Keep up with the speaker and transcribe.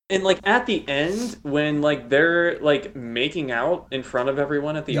And like at the end, when like they're like making out in front of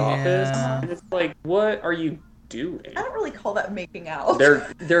everyone at the office, and it's like, what are you doing? I don't really call that making out.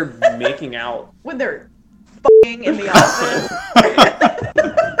 They're making out when they're f***ing in the office.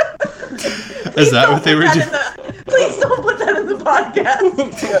 Is that what they were doing? Please don't put that in the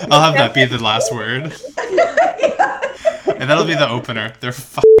podcast. I'll have that be the last word. Yeah. And that'll be the opener. They're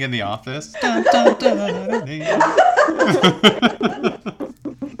f***ing in the office. Dun, dun, dun,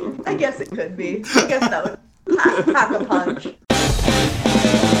 I guess it could be. I guess that would pack a punch.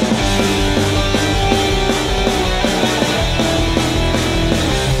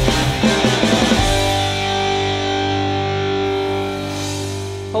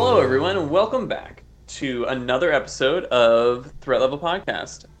 Hello, everyone, and welcome back to another episode of Threat Level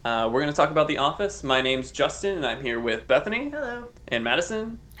Podcast. We're going to talk about The Office. My name's Justin, and I'm here with Bethany. Hello. And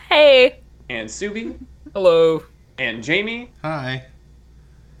Madison. Hey. And Subi. Hello. And Jamie. Hi.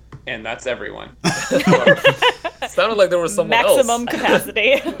 And that's everyone. Sounded like there was someone Maximum else.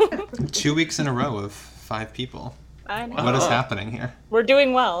 capacity. 2 weeks in a row of 5 people. I know. What is happening here? We're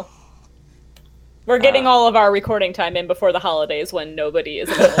doing well. We're getting all of our recording time in before the holidays when nobody is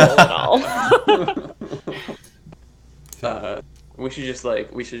available at all. We should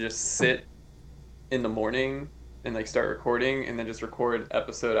just sit in the morning and like start recording and then just record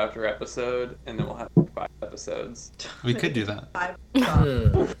episode after episode and then we'll have 5 episodes. We could do that.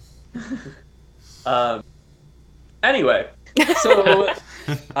 Anyway, so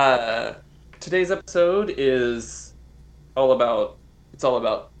today's episode is all about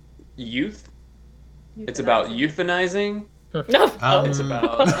youth. It's about euthanizing. It's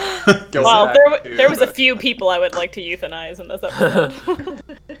about going Well, back there was a few people I would like to euthanize in this episode.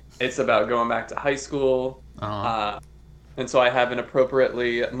 It's about going back to high school. And so I have an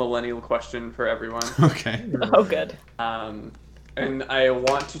appropriately millennial question for everyone. Okay. Oh, good. And I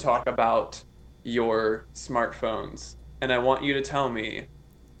want to talk about your smartphones. And I want you to tell me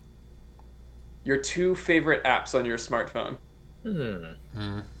your 2 favorite apps on your smartphone.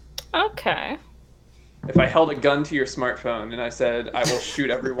 Okay. If I held a gun to your smartphone and I said, I will shoot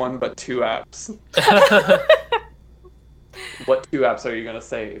everyone but 2 apps, what 2 apps are you going to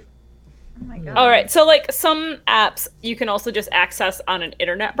save? Oh my God. All right. So, like, some apps you can also just access on an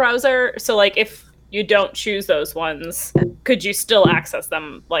internet browser. So, like, if you don't choose those ones, could you still access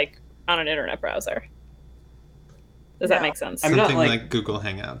them, like, on an internet browser? Does that make sense? I'm not Something like- like Google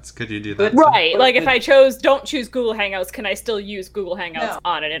Hangouts. Could you do that? Right. Like, if I don't choose Google Hangouts, can I still use Google Hangouts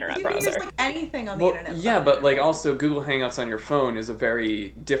on an internet You can browser? use like anything on the Well, internet. yeah, but like also Google Hangouts on your phone is a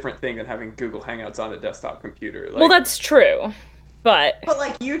very different thing than having Google Hangouts on a desktop computer. Like, Well, that's true. But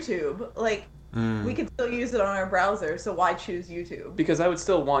like YouTube, like we could still use it on our browser. So why choose YouTube? because I would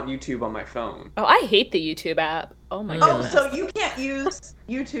still want YouTube on my phone. I hate the YouTube app. Oh my Oh, goodness. so you can't use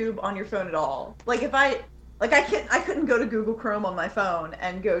YouTube on your phone at all. Like if I couldn't go to Google Chrome on my phone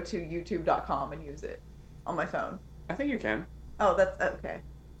and go to youtube.com and use it on my phone. I think you can. Oh, that's okay.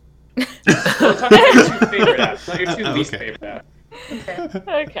 Well, talk about your 2 favorite apps, not your 2 least Okay. favorite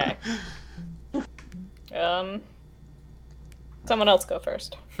apps. Okay. Okay. Someone else go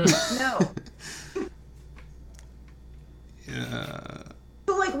first. No. Yeah.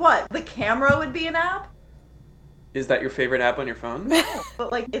 So like what? The camera would be an app? Is that your favorite app on your phone?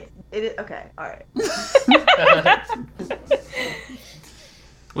 But like it is okay, alright.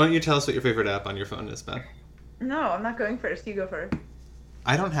 Why don't you tell us what your favorite app on your phone is, Beth? No, I'm not going first. You go first.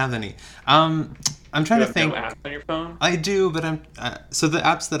 I don't have any. I'm trying You to have think. no apps on your phone? I do, but I'm so the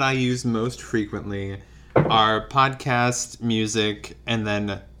apps that I use most frequently are podcast, music, and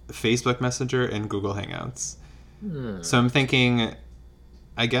then Facebook Messenger and Google Hangouts. So I'm thinking,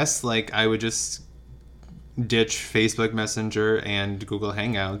 I guess like I would just ditch Facebook Messenger and Google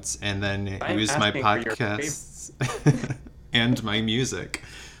Hangouts and then I'm use my asking for your podcasts and my music.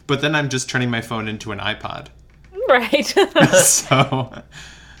 But then I'm just turning my phone into an iPod. Right. So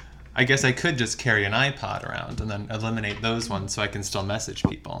I guess I could just carry an iPod around and then eliminate those ones so I can still message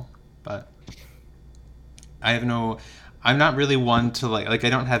people. But I'm not really one to like I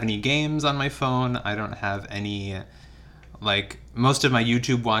don't have any games on my phone. I don't have any, like, most of my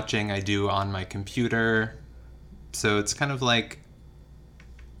YouTube watching I do on my computer. So it's kind of like,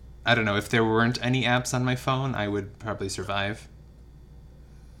 I don't know, if there weren't any apps on my phone, I would probably survive.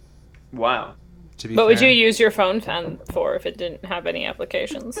 Wow. To be What would fair. you use your phone for if it didn't have any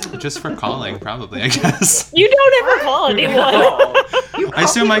applications? Just for calling, probably, I guess. You don't ever call anyone. You I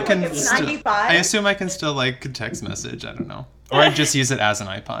assume call I people can. like it's Still, 95? I assume I can still like text message. I don't know, or I just use it as an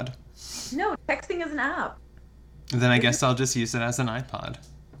iPod. No, texting is an app. Then I guess I'll just use it as an iPod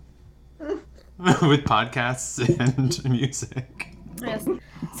with podcasts and music. Yes.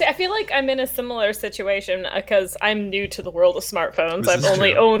 See, I feel like I'm in a similar situation because I'm new to the world of smartphones. This I've is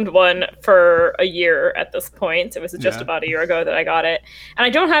only true. owned one for a year at this point. It was just Yeah. about a year ago that I got it. And I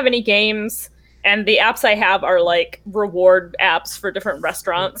don't have any games. And the apps I have are like reward apps for different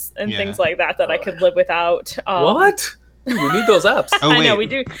restaurants and Yeah. things like that I could live without. What? Dude, we need those apps. Oh, I know wait.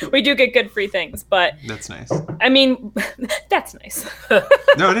 we do get good free things, but That's nice. I mean, that's nice.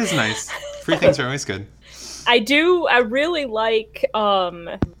 No, it is nice. Free things are always good. I really like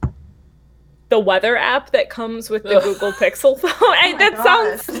the weather app that comes with the Google Pixel phone. my That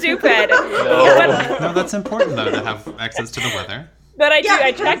sounds gosh. stupid. No. No, that's important though to have access to the weather. But I do, Yeah,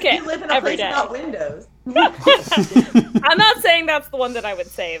 I because check it you live in a every place day. without windows. I'm not saying that's the one that I would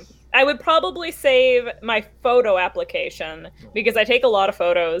save. I would probably save my photo application because I take a lot of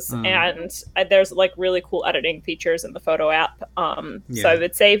photos and there's like really cool editing features in the photo app. So Yeah. I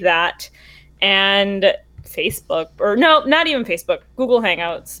would save that. And Facebook, or no, not even Facebook, Google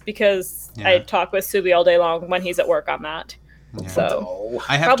Hangouts, because Yeah. I talk with Subi all day long when he's at work on that. Yeah. So Oh.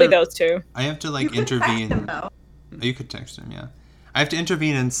 I have probably to. those two. I have to You like could text intervene. him, though. You could text him, yeah. I have to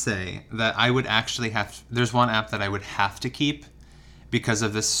intervene and say that I would actually have. There's one app that I would have to keep because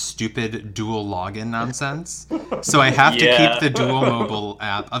of this stupid dual login nonsense. So I have to Yeah. keep the Dual Mobile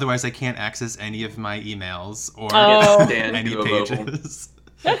app. Otherwise, I can't access any of my emails or Oh. Stand any Duo Mobile. pages.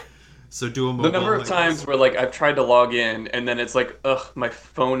 So Dual Mobile. The number of like, times where like I've tried to log in and then it's like, ugh, my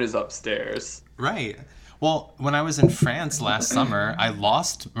phone is upstairs. Right. Well, when I was in France last summer, I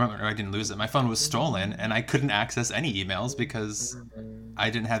didn't lose it. My phone was stolen, and I couldn't access any emails because I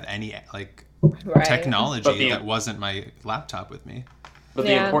didn't have any like Right. technology But the- that wasn't my laptop with me. But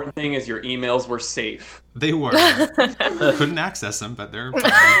the Yeah. important thing is your emails were safe. They were. Couldn't access them, but they're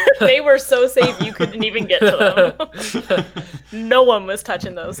fine. They were so safe you couldn't even get to them. No one was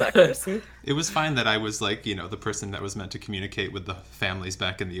touching those suckers. It was fine that I was like, the person that was meant to communicate with the families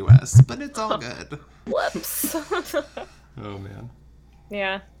back in the US, but it's all good. Whoops. Oh, man.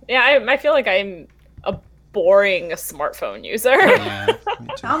 Yeah. I feel like I'm a boring smartphone user. Yeah, me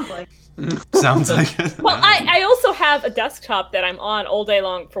too. Sounds like. Sounds like it. Well, I also have a desktop that I'm on all day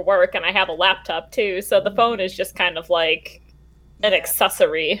long for work, and I have a laptop too, so the phone is just kind of like an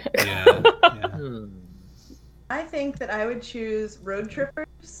accessory. Yeah, yeah. Hmm. I think that I would choose Road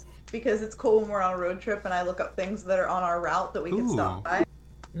Trippers because it's cool when we're on a road trip and I look up things that are on our route that we can Ooh. stop by.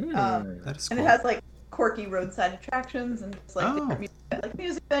 That is And cool. it has like quirky roadside attractions and just like Oh. different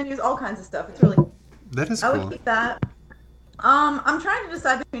music venues, all kinds of stuff. It's really That is I would cool. keep that. I'm trying to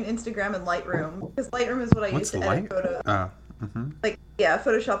decide between Instagram and Lightroom because Lightroom is what I use What's to Light? edit photos. Mm-hmm. Like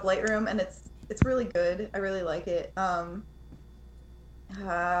Photoshop Lightroom, and it's really good. I really like it. I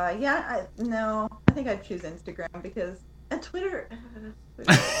think I'd choose Instagram because and Twitter.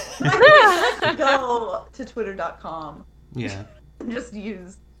 I could go to twitter.com Yeah. and just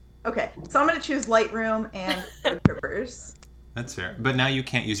use. Okay, so I'm gonna choose Lightroom and Road Trippers. That's fair. But now you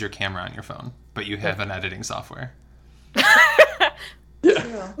can't use your camera on your phone, but you have an editing software.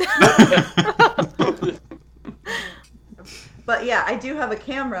 Yeah. But yeah, I do have a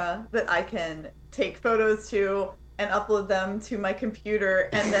camera that I can take photos to and upload them to my computer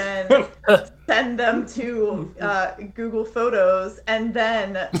and then send them to Google Photos and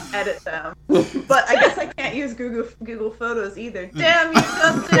then edit them. But I guess I can't use Google Photos either. Damn you,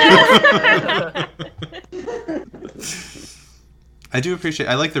 Justin! I do appreciate.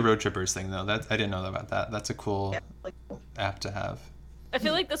 I like the Road Trippers thing though. I didn't know about that. That's a cool Yeah, like, app to have. I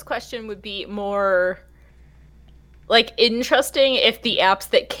feel like this question would be more like interesting if the apps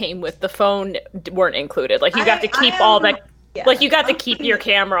that came with the phone weren't included. Like you got to keep all that. yeah, Like you got to I'm keep thinking- your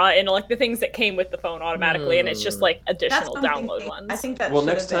camera and like the things that came with the phone automatically, and it's just like That's additional what I'm download thinking. ones. I think that Well, should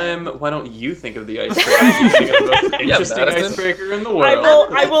next have been. time, why don't you think of the icebreaker? You think of the most interesting Madison. icebreaker in the I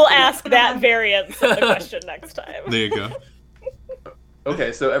world. will ask that variance of the question next time. There you go.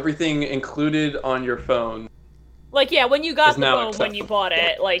 Okay, so everything included on your phone. Like yeah, when you got Is the now phone, when you acceptable. bought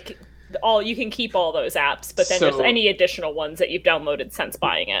it, like you can keep all those apps, but then just So- any additional ones that you've downloaded since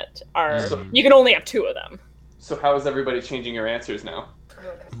buying it are So- you can only have 2 of them. So how is everybody changing your answers now?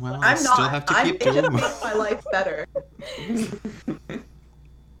 Well, I I'm still not. have to I'm keep it should doing. have made my life better.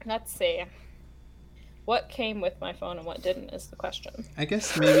 Let's see. What came with my phone and what didn't is the question. I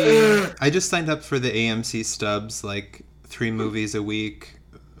guess maybe I just signed up for the AMC stubs, like 3 movies a week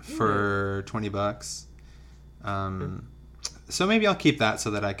for $20. So maybe I'll keep that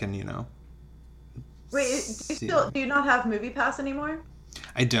so that I can, Wait, do you not have Movie Pass anymore?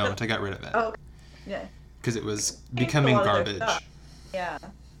 I don't. I got rid of it Oh, yeah. because it was Thanks becoming a lot of their garbage. stuff. Yeah.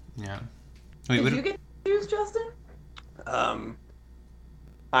 Yeah. Wait, Did what? you get to choose, Justin?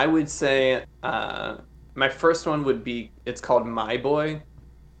 I would say my first one would be, it's called My Boy,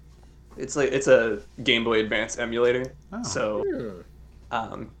 it's a Game Boy Advance emulator. Oh. So,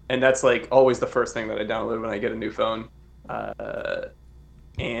 and that's like always the first thing that I download when I get a new phone.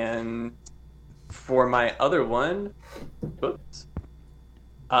 And for my other one, it's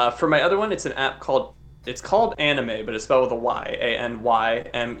an app called Anime, but it's spelled with a Y,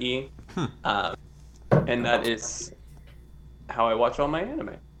 Anyme. And that is how I watch all my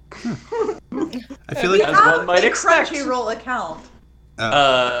anime. I feel like As one might expect. Crunchyroll account.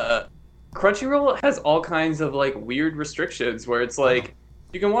 Crunchyroll has all kinds of like weird restrictions where it's like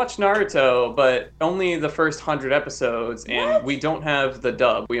you can watch Naruto, but only the first 100 episodes, and What? we don't have the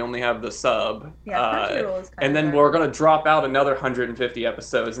dub. We only have the sub. Yeah, Crunchyroll is kind and of then we're gonna drop out another 150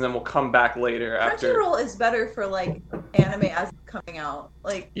 episodes, and then we'll come back later after. Crunchyroll is better for like anime as it's coming out.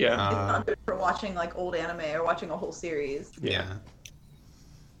 Like Yeah. it's not good for watching like old anime or watching a whole series. yeah.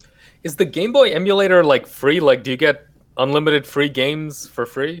 Is the Game Boy emulator like free? Like, do you get unlimited free games for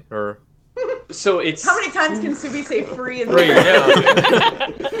free, or So it's How many times can Subi say free in free? there? Yeah,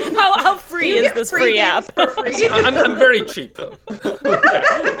 How free You is get this free free games app? for free. I'm very cheap though.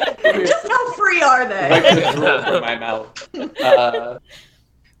 Just how free are they? like the drool from my mouth.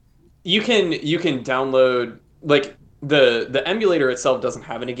 You can download like the emulator itself doesn't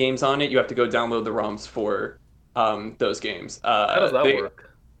have any games on it. You have to go download the ROMs for those games. How does that work?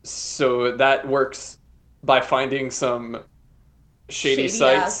 So that works by finding some shady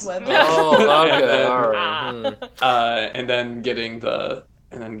Shady-ass sites. websites. Oh, okay, And then- all right. And then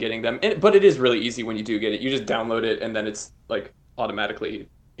getting them. But it is really easy when you do get it. You just download it and then it's like automatically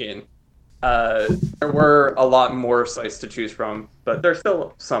in. There were a lot more sites to choose from, but there's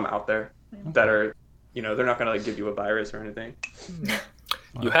still some out there that are, they're not gonna like give you a virus or anything.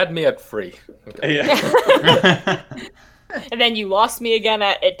 You had me at free. Okay. Yeah. And then you lost me again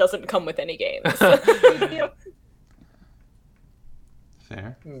at it doesn't come with any games.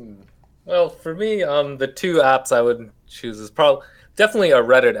 Fair. Well, for me, the two apps I would choose is definitely a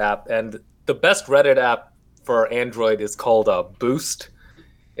Reddit app, and the best Reddit app for Android is called Boost.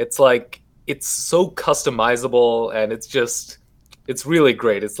 It's so customizable, and it's really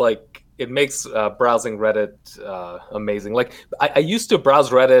great. It's like it makes browsing Reddit amazing. Like I used to browse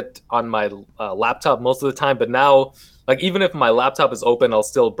Reddit on my laptop most of the time, but now, like even if my laptop is open, I'll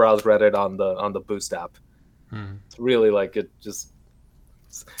still browse Reddit on the Boost app. It's really like it just.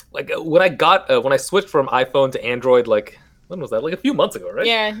 Like when I switched from iPhone to Android, like when was that? Like a few months ago, right?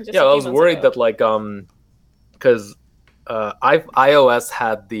 Yeah. Yeah, I was worried that like because iOS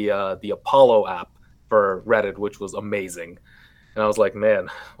had the Apollo app for Reddit, which was amazing, and I was like, man,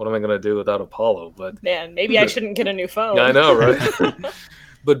 what am I gonna do without Apollo? But Man, maybe I shouldn't get a new phone. yeah, I know, right?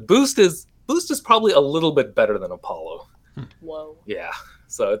 But Boost is probably a little bit better than Apollo. Whoa. Yeah,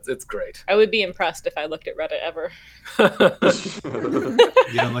 so it's great. I would be impressed if I looked at Reddit ever.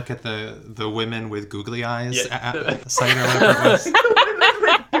 You don't look at the women with googly eyes Yeah. site or whatever it was. Women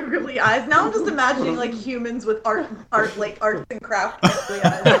with googly eyes. Now I'm just imagining like humans with arts and crafts googly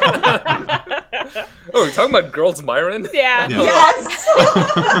eyes. Oh, we're talking about Girls Myron? Yeah. Yeah.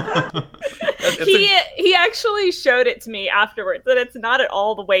 Yes. He actually showed it to me afterwards that it's not at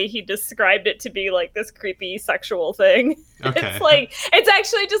all the way he described it to be like this creepy sexual thing. Okay. It's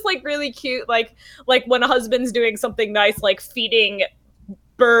actually just like really cute, like when a husband's doing something nice, like feeding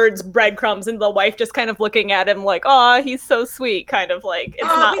birds breadcrumbs, and the wife just kind of looking at him like, "Oh, he's so sweet," kind of like it's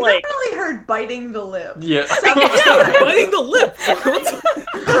not we like definitely heard biting the lip. Yeah. Biting the lip.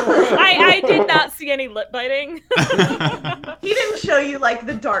 I did not see any lip biting. He didn't show you like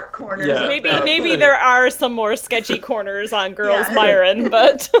the dark corners. Yeah. Maybe there are some more sketchy corners on Girls Yeah. Myron,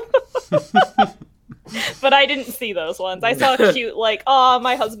 but but I didn't see those ones. I saw cute like, "Oh,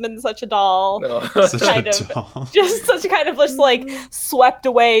 my husband's such a doll." No. Such kind a of- doll. Just such kind of just like swept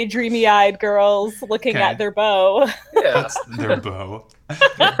away, dreamy-eyed girls looking Okay. at their bow. Yeah. That's their bow.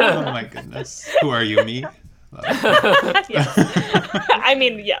 Oh my goodness. Who are you, me? Yes. I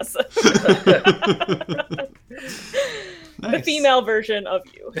mean, yes. The Nice. female version of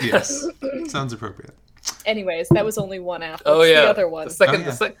you. Yes. Sounds appropriate. Anyways, that was only one app. Oh What's yeah. the other one? The second.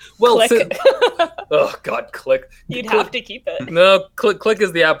 Oh, yeah. Well, Click. oh god, Click. You'd Click- have to keep it. No, Click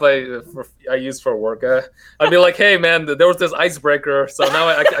is the app I use for work. I'd be like, hey man, there was this icebreaker, so now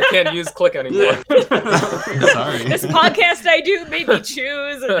I can't use Click anymore. Sorry. This podcast I do made me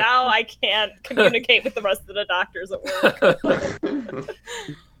choose, and now I can't communicate with the rest of the doctors at work.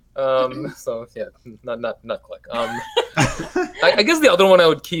 So yeah, not Click. I guess the other one I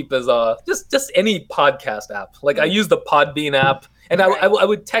would keep is just any podcast app. Like I use the Podbean app, and I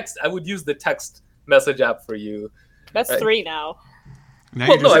would use the text message app for you. That's 3 now. Now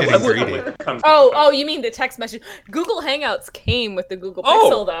Well, you're just no, I getting wouldn't. greedy. Oh, you mean the text message? Google Hangouts came with the Google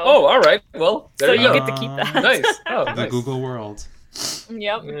Pixel, though. Oh, all right. Well, there so you you go. get to keep that. Nice. Oh, The nice. Google world.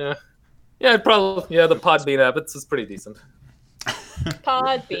 Yep. Yeah. Yeah, the Podbean app. It's pretty decent.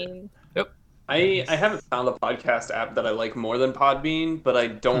 Podbean. I haven't found a podcast app that I like more than Podbean, but I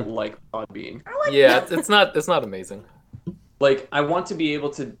don't like Podbean. I like Yeah, that. it's not amazing. Like, I want to be able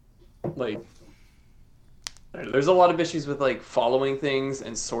to, like, I don't know, there's a lot of issues with like following things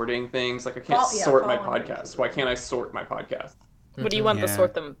and sorting things. Like, I can't sort my following podcast. things. Why can't I sort my podcast? What do you want to Yeah.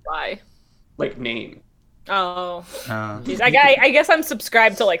 sort them by? Like name. Oh, Uh, geez. I guess I'm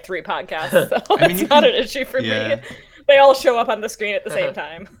subscribed to like 3 podcasts, so I mean, it's you not can- an issue for yeah. me. They all show up on the screen at the same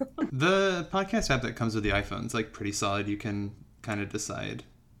time. The podcast app that comes with the iPhone is like pretty solid. You can kind of decide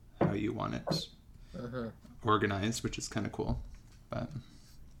how you want it organized, which is kind of cool. But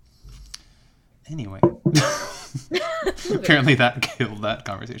anyway, apparently that killed that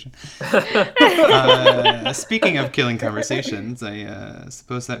conversation. Speaking of killing conversations, I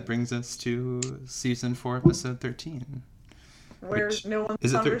suppose that brings us to season 4, episode 13. Where Which- no one's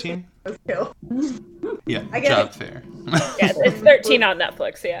Is it conversation 13? was killed. Yeah, I get Job it. Fair. Yeah, it's 13 on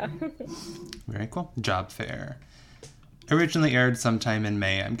Netflix, yeah. Very cool. Job Fair. Originally aired sometime in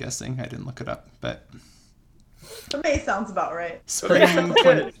May, I'm guessing. I didn't look it up, but The May sounds about right. spring.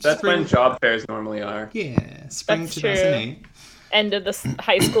 That's when job fairs normally are. Yeah, spring That's true. 2008. End of the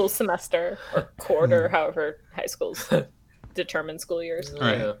high school semester, or quarter, however high schools determine school years.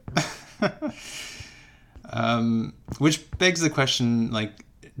 Right. Yeah. Which begs the question, like,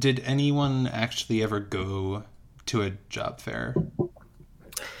 did anyone actually ever go to a job fair?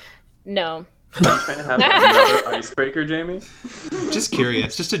 No. Trying to have another icebreaker, Jamie. Just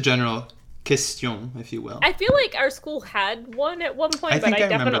curious, just a general question, if you will. I feel like our school had one at one point, I but think I I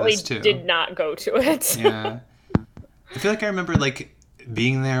remember definitely this too. did not go to it. Yeah. I feel like I remember, like,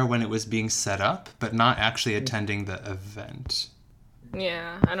 being there when it was being set up, but not actually attending the event.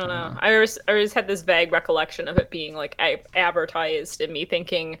 Yeah, I don't know. I always had this vague recollection of it being like advertised and me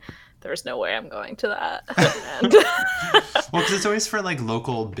thinking, there's no way I'm going to that. And Well, because it's always for, like,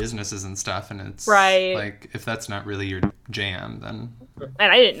 local businesses and stuff, and it's, Right. like, if that's not really your jam, then,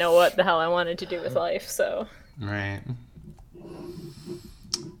 and I didn't know what the hell I wanted to do with life, so right.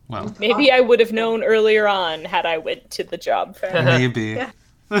 Well, maybe I would have known earlier on had I went to the job fair. maybe.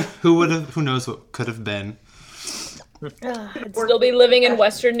 Yeah. Who knows what could have been. I'd still be living in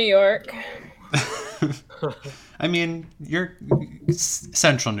Western New York. I mean, you're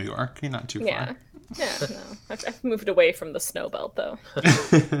central New York. You're not too far. Yeah. Yeah, no. I've moved away from the snow belt, though.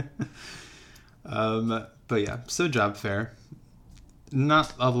 But yeah, so job fair.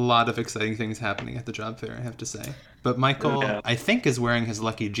 Not a lot of exciting things happening at the job fair, I have to say. But Michael, Yeah. I think, is wearing his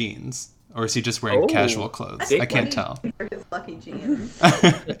lucky jeans. Or is he just wearing Oh. casual clothes? Big I can't Lucky tell. for his lucky jeans.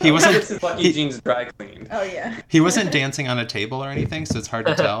 He This wasn't is Lucky Jeans dry cleaned. Oh yeah. he wasn't dancing on a table or anything, so it's hard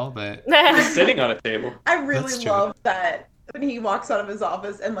to tell, but Sitting on a table. I really That's true. love that when he walks out of his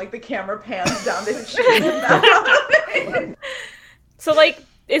office and like the camera pans down to his shoes and back. So, like,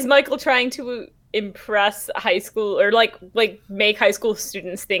 is Michael trying to impress high school or like make high school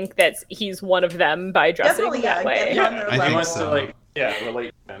students think that he's one of them by dressing Definitely, that yeah, way? get on their I He think wants so. to relate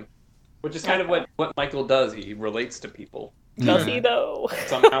to them. Which is kind of what Michael does. He relates to people. Does Yeah. he though?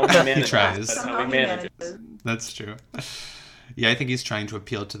 Somehow he manages. tries. That's Somehow how he he manages. that's true. Yeah, I think he's trying to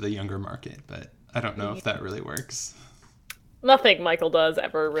appeal to the younger market, but I don't know if that really works. Nothing Michael does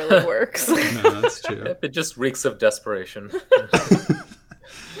ever really works. No, that's true. It just reeks of desperation.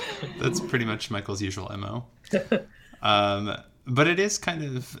 That's pretty much Michael's usual MO. But it is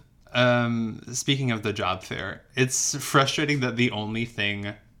kind of, speaking of the job fair, it's frustrating that the only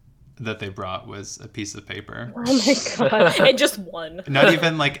thing that they brought was a piece of paper. Oh my god. And just one. Not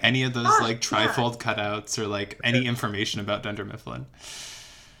even like any of those like yeah. trifold cutouts or like any information about Dunder Mifflin.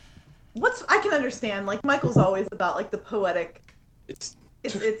 I can understand, like Michael's always about like the poetic. It's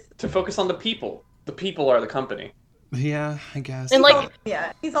It's to focus on the people. The people are the company. Yeah, I guess. And like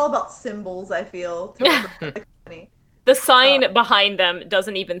yeah, he's all about symbols. I feel to represent the company. the sign behind them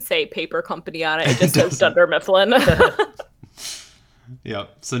doesn't even say paper company on it. It just says doesn't. Dunder Mifflin.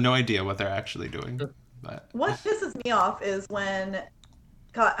 Yep. So no idea what they're actually doing. But What pisses me off is when,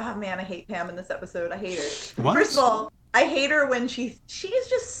 God, oh man, I hate Pam in this episode. I hate her. What? First of all, I hate her when she's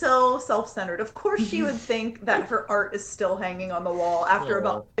just so self-centered. Of course, she would think that her art is still hanging on the wall after Aw.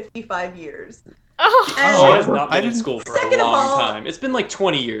 about 55 years. Oh, And She has not I been in didn't- school for a Second of long all- time. It's been like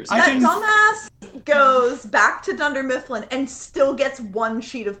 20 years. I that didn't- dumbass goes back to Dunder Mifflin and still gets one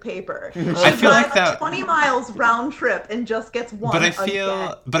sheet of paper. She I feel like drives that- 20 miles round trip and just gets one. But I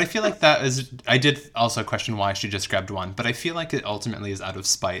again. feel like that is. I did also question why she just grabbed one, but I feel like it ultimately is out of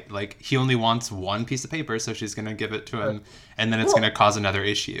spite. Like he only wants one piece of paper, so she's gonna give it to him, and then it's Well- gonna cause another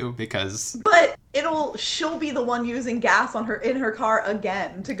issue because. But she'll be the one using gas in her car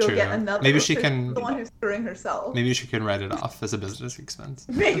again to go True. get another. Maybe she She's can- the one who's screwing herself. Maybe she can write it off as a business expense.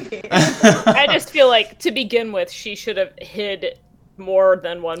 Maybe. I just feel like to begin with, she should have hid more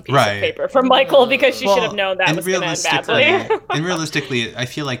than one piece Right. of paper from Michael because she should have Well, known that and was going to end realistically- badly. and realistically, I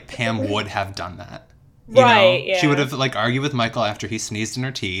feel like Pam would have done that. You Right, know? She yeah. would have like argued with Michael after he sneezed in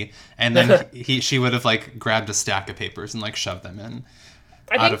her tea, and then she would have like grabbed a stack of papers and like shoved them in.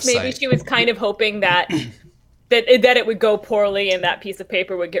 I out think of maybe sight. she was kind of hoping that that it would go poorly and that piece of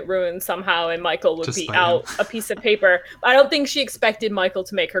paper would get ruined somehow and Michael would Just be by out a piece of paper. I don't think she expected Michael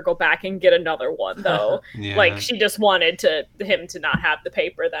to make her go back and get another one though. Yeah. Like she just wanted him to not have the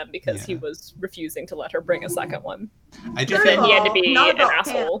paper then because he Yeah. was refusing to let her bring a second one. I do First think, of Then he had to all, be not an about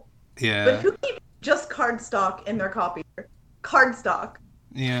asshole. But yeah, who keeps just cardstock in their copier? Cardstock.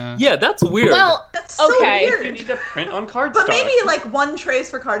 yeah. Yeah, that's weird. Well, That's so Okay. You weird. need to print on cardstock. But maybe like one trays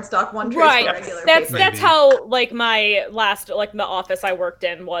for cardstock, one tray right. for regular That's paper. Maybe. that's how like my last like the office I worked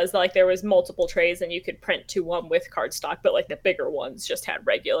in was like there was multiple trays and you could print to one with cardstock, but like the bigger ones just had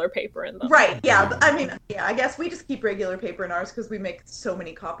regular paper in them. Right, yeah. But, I mean, yeah, I guess we just keep regular paper in ours because we make so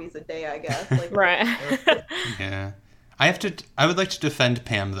many copies a day, I guess. Like, Right. Yeah. I would like to defend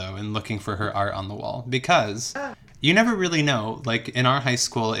Pam though in looking for her art on the wall because you never really know. Like in our high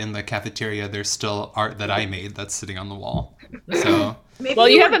school in the cafeteria there's still art that I made that's sitting on the wall. So maybe Well,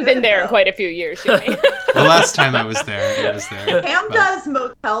 you were haven't good, been there in though. quite a few years, Jimmy. the last time I was there, it was there. Pam But- does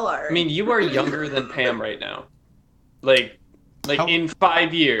motel art. I mean, you are younger than Pam right now. Like How- in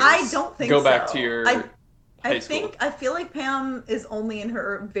 5 years. I don't think Go back so. to your I high school. I feel like Pam is only in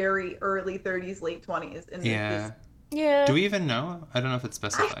her very early 30s, late 20s. And Yeah. Yeah. Do we even know? I don't know if it's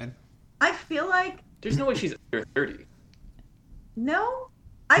specified. I feel like There's no way she's under 30. no.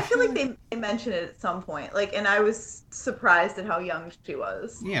 I feel like they mentioned it at some point. Like, and I was surprised at how young she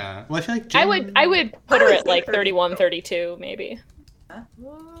was. Yeah. Well, I feel like I Jen- would put her would at like say 31, 32 maybe. I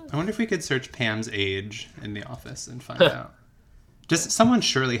wonder if we could search Pam's age in the office and find out. Someone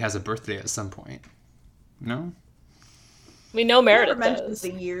surely has a birthday at some point. No? We know Never Meredith mentioned does.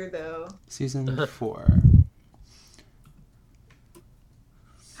 the year though. Season 4.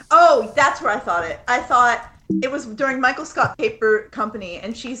 Oh, that's where I thought it. I thought it was during Michael Scott Paper Company,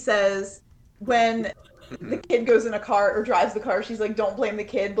 and she says when the kid goes in a car or drives the car, she's like, "Don't blame the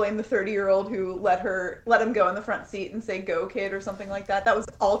kid, blame the 30-year-old who let him go in the front seat and say go kid" or something like that. That was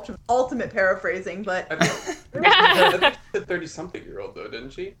ultimate paraphrasing, but I think she said 30-something-year-old though, didn't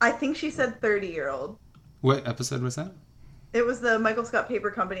she? I think she said 30-year-old. What episode was that? It was the Michael Scott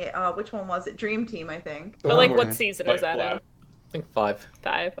Paper Company. Which one was it? Dream Team, I think. But like, Oh, what okay. season Like is that in? Lab. I think 5.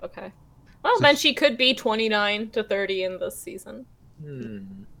 5. Okay. Well, So then she could be 29 to 30 in this season.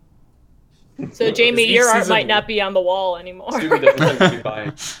 So Jamie, Is each your art season- might not be on the wall anymore. Scooby doesn't tend to be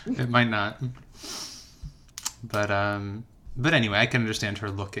buying. It might not. But anyway, I can understand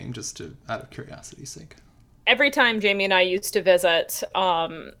her looking just out of curiosity's sake. Every time Jamie and I used to visit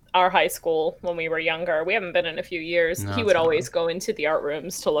our high school when we were younger, we haven't been in a few years. No, he it's would not. always go into the art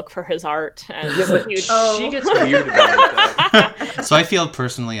rooms to look for his art, and Yeah, but he would- Oh. she gets weird about it though. So I feel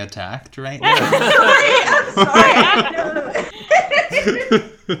personally attacked right now. I'm sorry.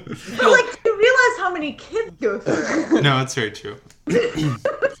 But like, do you realize how many kids go through? No, it's very true.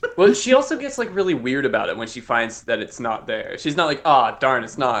 Well, she also gets like really weird about it when she finds that it's not there. She's not like, "Ah, darn,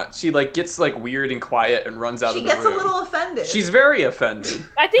 it's not." She like gets like weird and quiet and runs out She of the gets a room. little offended. She's very offended.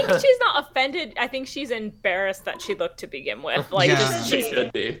 I think she's not offended. I think she's embarrassed that she looked to begin with. Like, Yeah. just, She she's,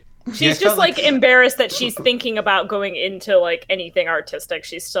 should be. Yeah, I she's felt just like embarrassed that she's thinking about going into like anything artistic.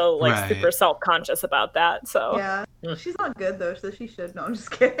 She's still like Right. super self-conscious about that. So Yeah, she's not good though, so she should. No, I'm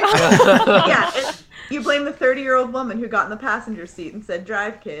just kidding. Yeah, you blame the 30-year-old woman who got in the passenger seat and said,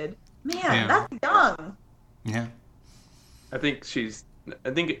 "Drive, kid." Man, Yeah. that's young. Yeah. I think she's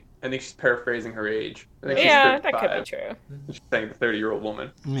paraphrasing her age. I think she's yeah, that 35. could be true. She's saying the 30-year-old woman.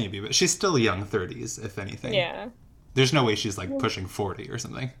 Maybe, but she's still young 30s, if anything. Yeah. There's no way she's like pushing 40 or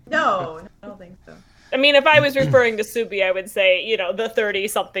something. No, I don't think so. I mean, if I was referring to Subi, I would say, you know, the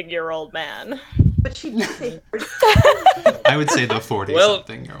 30-something-year-old man. But she did say 30. I would say the 40 Well-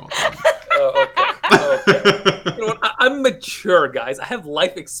 something year old. Oh, okay. You know what? I'm mature, guys. I have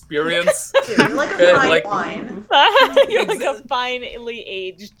life experience. Dude, you're like a fine wine. You're like a finely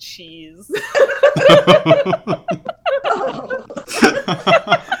aged cheese.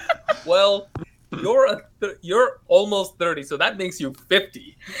 Well, you're almost 30, so that makes you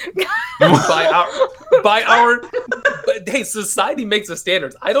 50. by our but hey, society makes the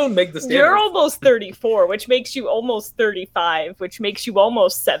standards. I don't make the standards. You're almost 34, which makes you almost 35, which makes you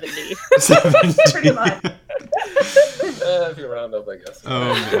almost 70. Pretty much. If you round up, I guess.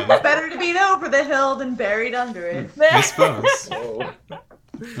 Oh man. Better to be over the hill than buried under it. I suppose. Oh.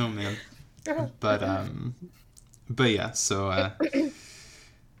 Oh man. But yeah, so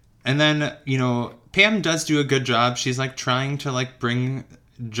and then, you know, Pam does do a good job. She's like trying to like bring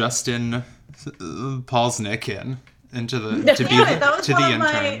Justin Paulsnick into the to be Damn it, that was to one the of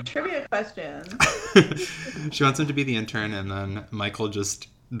my intern. trivia questions. She wants him to be the intern, and then Michael just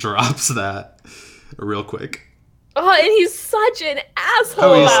drops that real quick. Oh, and he's such an asshole.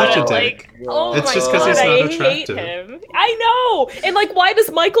 Oh, he's about such a it. dick. Like, oh It's my just 'cause god, he's not I hate attractive. him. I know. And like, why does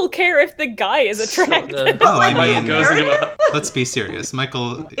Michael care if the guy is attractive? Oh, I Michael mean, goes into a, let's be serious.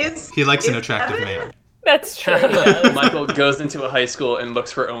 Michael, Is- he likes an is attractive Kevin- man. That's true. Yeah. Michael goes into a high school and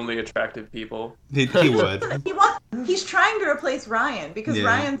looks for only attractive people. He would. He's trying to replace Ryan because Yeah.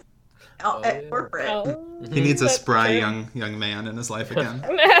 Ryan's Oh, at yeah. corporate. Oh. He needs a That's spry true. young man in his life again.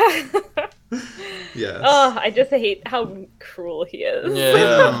 Yes. Oh, I just hate how cruel he is.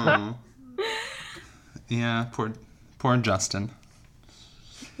 Yeah. Oh. Yeah, poor Justin.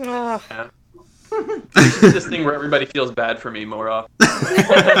 Oh. It's this thing where everybody feels bad for me more often.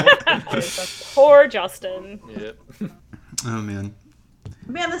 Poor Justin. Yep. Oh man.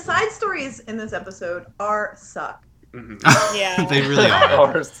 Man, the side stories in this episode suck. Yeah. They really are.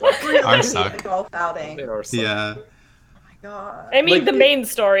 Ours suck. Really Our hate suck. the golf outing. They are suck. Yeah. Oh my god. I mean, Like, the main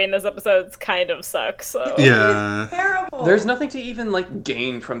story in this episode kind of sucks. So. Yeah. Terrible. There's nothing to even like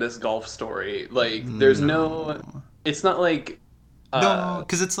gain from this golf story. Like, there's no. It's not like. No,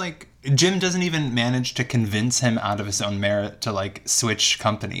 because it's like Jim doesn't even manage to convince him out of his own merit to like switch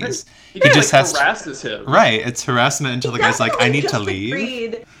companies. He just just has to- harasses him. Right, it's harassment until the guy's like, I need to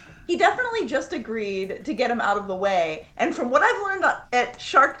leave. He definitely just agreed to get him out of the way. And from what I've learned at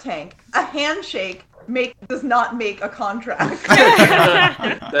Shark Tank, a handshake does not make a contract.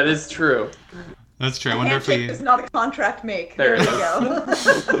 That is true. That's true. I A wonder if handshake we. is not a contract make. There There it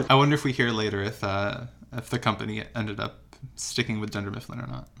we go. I wonder if we hear later if the company ended up sticking with Dunder Mifflin or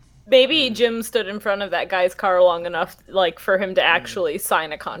not. Maybe Jim stood in front of that guy's car long enough, like, for him to actually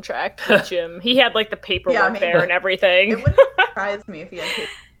sign a contract with Jim. He had, like, the paperwork Yeah, maybe. there and everything. It wouldn't surprise me if he had taken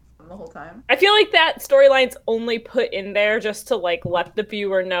him the whole time. I feel like that storyline's only put in there just to, like, let the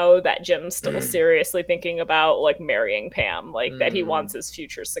viewer know that Jim's still seriously thinking about, like, marrying Pam, like, that he wants his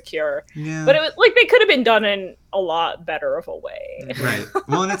future secure. Yeah. But it was, like, they could have been done in a lot better of a way. Right.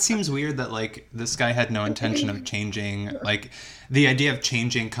 Well, and it seems weird that like this guy had no intention of changing. Like the idea of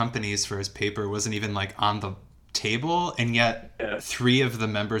changing companies for his paper wasn't even like on the table, and yet Yeah. 3 of the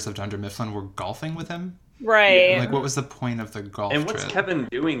members of Dunder Mifflin were golfing with him. Right. Like, what was the point of the golf And what's trip? Kevin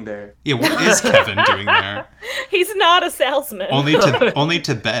doing there? Yeah, what is Kevin doing there? He's not a salesman. Only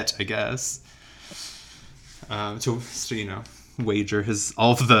to bet, I guess. So you know, wager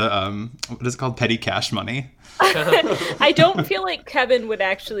all of the what is it called, petty cash money. I don't feel like Kevin would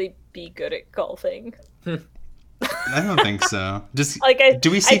actually be good at golfing. I don't think so.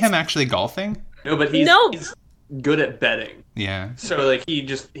 Do we see him actually golfing? No, but he's good at betting. Yeah. So like he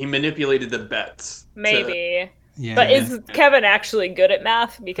manipulated the bets. Maybe. Yeah. But is Kevin actually good at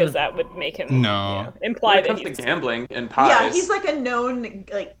math? Because that would make him No. imply When it that comes he's... to gambling and pies. Yeah, he's like a known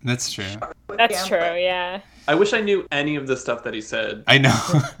like. That's true. shark with That's true, gambling. yeah. I wish I knew any of the stuff that he said. I know.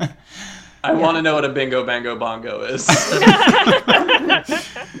 I want to know what a bingo bango bongo is.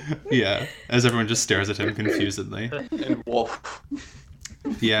 Yeah. As everyone just stares at him confusedly. And wolf.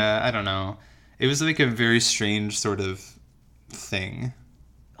 Yeah, I don't know. It was like a very strange sort of thing.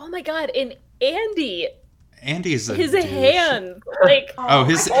 Oh my god, and Andy, Andy's a his douche. hand, like... Oh,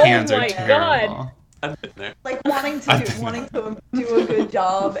 his Oh hands are my terrible. God. I've been there. Like wanting to do a good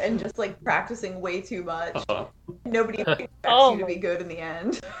job and just like practicing way too much. Uh-huh. Nobody expects Oh you to my- be good in the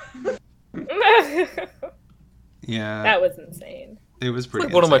end. Yeah. That was insane. It was It's pretty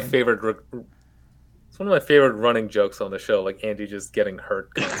like one of my insane. favorite. It's one of my favorite running jokes on the show, like Andy just getting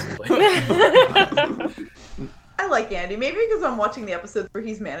hurt constantly. I like Andy. Maybe because I'm watching the episodes where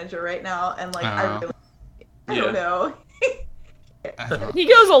he's manager right now, and like I don't know. I don't know. He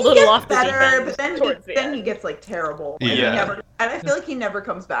goes a He little gets off the deep better, end but then towards the then end. he gets like terrible. And Yeah. I feel like he never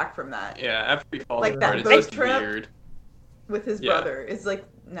comes back from that. Yeah, after he falls Like apart, that it's boat just trip. weird. With his Yeah. brother, is like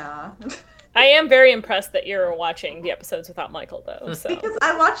nah. I am very impressed that you're watching the episodes without Michael, though. So. Because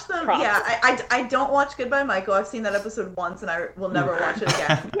I watch them. Props. Yeah, I don't watch Goodbye Michael. I've seen that episode once, and I will never watch it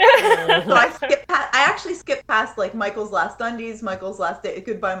again. So I actually skip past like Michael's Last Undies, Michael's Last Day,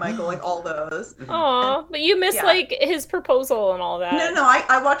 Goodbye Michael, like all those. Aw, but you miss like his proposal and all that. No,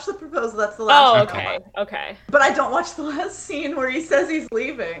 I watched the proposal. That's the last. Oh, okay. But I don't watch the last scene where he says he's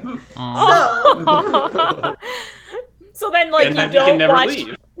leaving. Oh. So then, like, And you then he can don't never watch.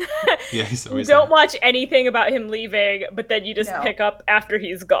 leave. Yeah, he's You always don't watch anything about him leaving, but then you just No. pick up after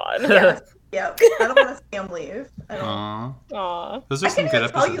he's gone. Yes. Yep. I don't want to see him leave. I don't. Aw. Aw. Those are I some can't good even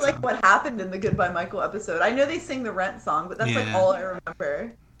tell episodes. you like though. what happened in the Goodbye Michael episode. I know they sing the Rent song, but that's like Yeah. all I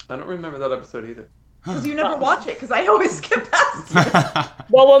remember. I don't remember that episode either. Because you never watch it, because I always skip past it.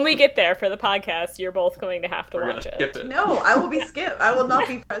 Well, when we get there for the podcast, you're both going to have to We're gonna watch it. skip it. No, I will be skipped. I will not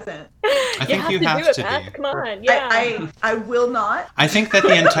be present. I think you have do it, to Beth. be. Come on, yeah. I will not. I think that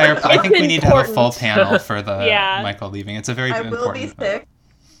the entire. I think we need to have a full important. panel for the Yeah. Michael leaving. It's a very I important. will be sick.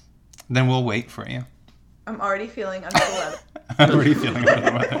 Then we'll wait for you. I'm already feeling under the weather. I'm already feeling under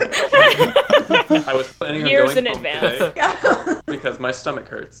the weather. I was planning on Years going in home advance. today Yeah. because my stomach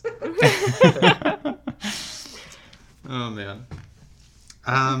hurts. Oh man.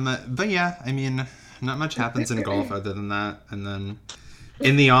 But yeah, I mean, not much happens in golf other than that. And then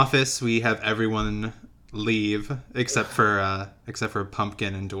in the office, we have everyone leave except for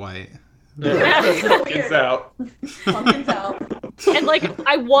Pumpkin and Dwight. It's out. Pumpkin's out. And like,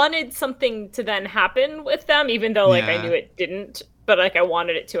 I wanted something to then happen with them, even though like I Yeah. knew it didn't. But like, I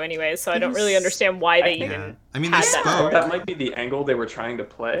wanted it to anyways, so I don't really understand why they Yeah. even. Yeah. I mean, they Had that spoke. That might be the angle they were trying to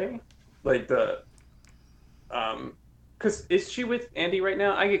play, like the, because is she with Andy right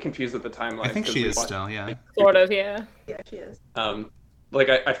now? I get confused with the timeline. I think 'cause she we is watch- still, yeah. Sort of, yeah. Yeah, she is. Like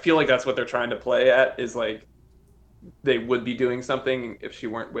I feel like that's what they're trying to play at is like, they would be doing something if she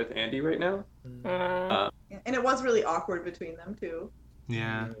weren't with Andy right now. And it was really awkward between them too.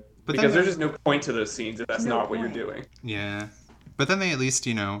 Yeah. But Because then, there's just no point to those scenes if that's No not what point. you're doing. yeah. But then they at least,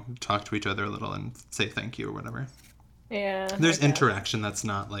 talk to each other a little and say thank you or whatever. Yeah. There's I guess. interaction that's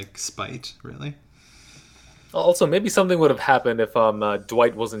not like spite, really. Also, maybe something would have happened if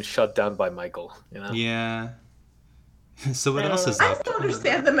Dwight wasn't shut down by Michael. You know? Yeah. So what I else don't is I up? just don't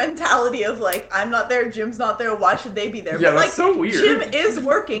understand the mentality of like, I'm not there, Jim's not there, why should they be there? Yeah, But, that's like, so weird. Jim is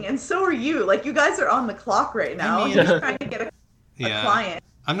working, and so are you. Like, you guys are on the clock right now. mean- He's trying to get a Yeah. client.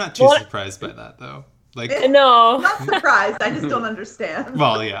 I'm not too Well, surprised by that though. Like, No. I'm not surprised. I just don't understand.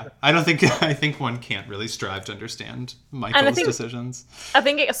 well, yeah. I think one can't really strive to understand Michael's think- decisions. I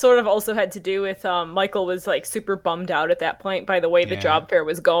think it sort of also had to do with Michael was like super bummed out at that point by the way the Yeah. job fair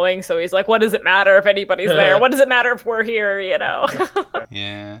was going. So he's like, what does it matter if anybody's there? What does it matter if we're here? You know?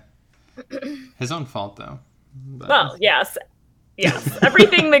 Yeah. His own fault though. But- Well, yes. Yes.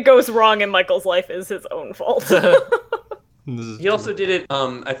 Everything that goes wrong in Michael's life is his own fault. This is He also did it.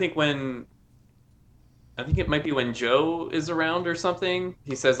 I think it might be when Joe is around or something.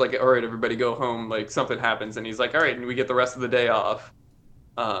 He says like, "All right, everybody go home." Like something happens, and he's like, "All right," and we get the rest of the day off.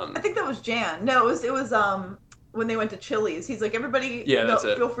 I think that was Jan. No, it was when they went to Chili's. He's like, everybody Yeah, that's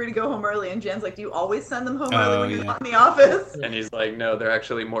it. feel free to go home early. And Jan's like, do you always send them home Oh, early when you're yeah. not in the office? And he's like, "No, they're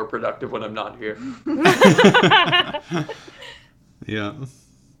actually more productive when I'm not here." Yeah.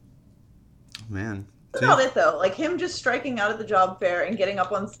 Man. That's about it though. Like him just striking out at the job fair and getting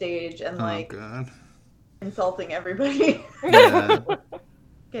up on stage and Oh like god. insulting everybody, Yeah.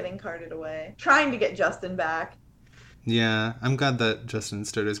 getting carted away, trying to get Justin back. Yeah. I'm glad that Justin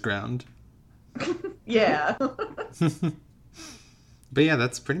stood his ground. Yeah. But yeah,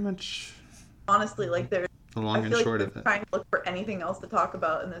 that's pretty much Honestly, like they're the I long and feel like short they're of it. trying to look for anything else to talk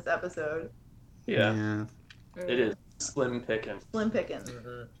about in this episode. Yeah, it is slim pickings. Slim pickings.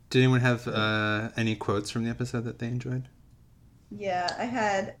 Did anyone have any quotes from the episode that they enjoyed? Yeah,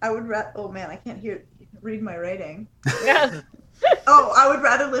 oh man, I can't read my writing. Yeah. Oh, I would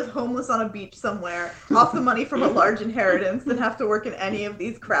rather live homeless on a beach somewhere, off the money from a large inheritance, than have to work in any of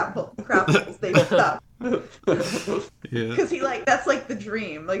these crap holes they stuck. Yeah. Because that's like the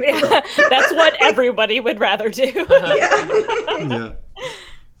dream. Like, That's what everybody would rather do. yeah. Yeah.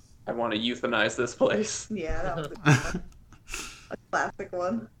 I want to euthanize this place. Yeah, that was a classic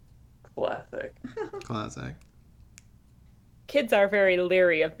one. Classic. Classic. Kids are very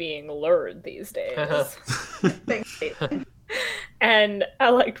leery of being lured these days. Thanks, Kate. And I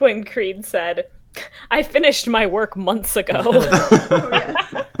liked when Creed said, I finished my work months ago. Oh,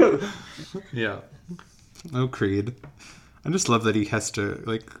 yeah. Yeah. Oh, Creed. I just love that he has to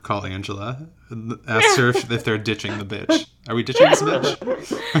like call Angela and ask her if they're ditching the bitch. Are we ditching this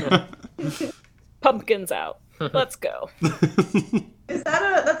bitch? Pumpkin's out. Let's go. Is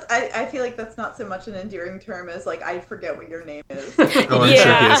that I feel like that's not so much an endearing term as like I forget what your name is. Oh, I'm sure he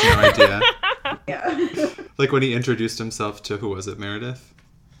has no idea. Yeah. Like when he introduced himself to, who was it, Meredith?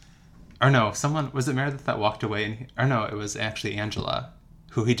 Or no, was it Meredith that walked away? Or no, it was actually Angela,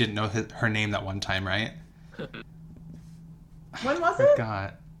 who he didn't know her name that one time, right? When was I it?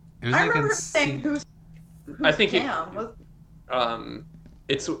 forgot. It was I like remember in him saying who's I think Pam?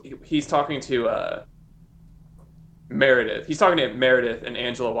 he's talking to Meredith. He's talking to Meredith, and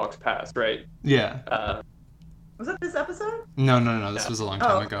Angela walks past, right? Yeah. Was that this episode? No. This was a long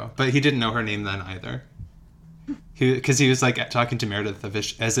time ago. But he didn't know her name then either. Because he was like talking to Meredith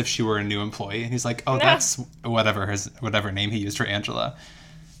as if she were a new employee, and he's like, "Oh, that's whatever name he used for Angela.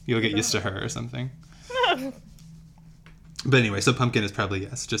 You'll get used to her or something." But anyway, so Pumpkin is probably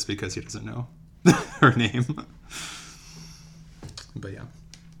yes, just because he doesn't know her name. But yeah,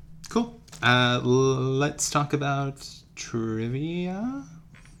 cool. Let's talk about trivia.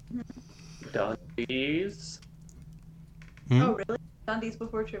 Dundies. Oh, really? Dundies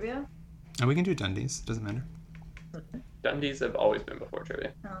before trivia? Oh, we can do Dundies. Doesn't matter. Dundies have always been before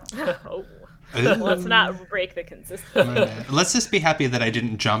trivia. Oh. Oh. Let's not break the consistency. Let's just be happy that I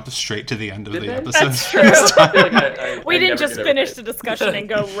didn't jump straight to the end of the episode. That's true. I feel like We didn't just finish the discussion and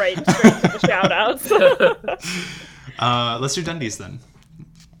go right straight to the shout-outs. Let's do Dundies then.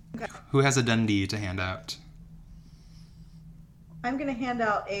 Okay. Who has a Dundee to hand out? I'm gonna hand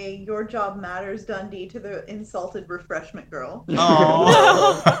out a Your Job Matters Dundee to the insulted refreshment girl.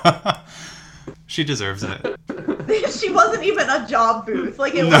 Oh, she deserves it. She wasn't even a job booth.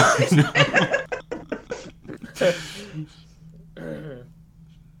 Like it was.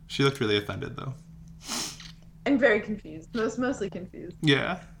 She looked really offended though. And very confused. Mostly confused.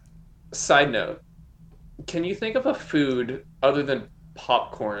 Yeah. Side note: can you think of a food other than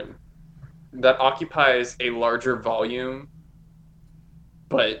popcorn that occupies a larger volume,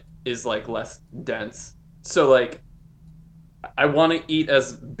 but is like less dense? So like, I want to eat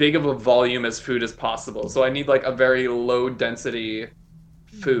as big of a volume as food as possible. So I need like a very low density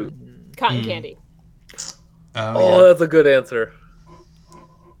food. Cotton candy. Oh, that's a good answer.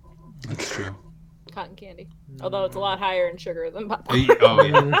 That's true. Cotton candy. Although it's a lot higher in sugar than popcorn. Oh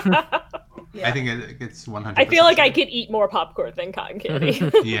yeah. Yeah. I think it's 100%. I feel like I could eat more popcorn than cotton candy.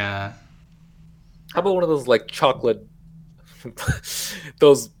 Yeah. How about one of those like chocolate,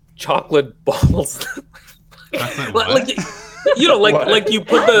 those chocolate balls? Chocolate like what? you know, What? like you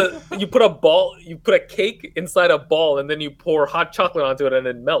put a cake inside a ball, and then you pour hot chocolate onto it, and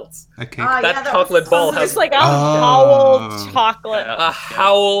it melts. Okay. That was chocolate ball something- has It's like a Oh. howled chocolate. a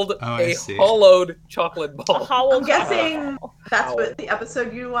howled, I see. hollowed chocolate A ball. howled I'm guessing that's Ow. what the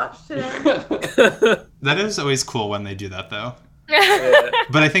episode you watched today. That is always cool when they do that though. Yeah.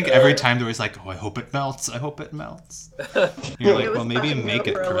 But I think every time they're always like, "Oh, I hope it melts. I hope it melts." You're like, It was "Well, maybe fucking make up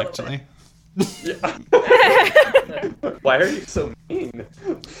it for a little correctly." Why are you so mean?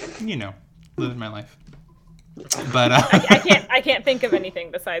 You know, living my life. But I can't think of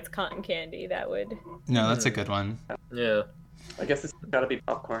anything besides cotton candy that would. no, that's a good one. Yeah. I guess it's gotta be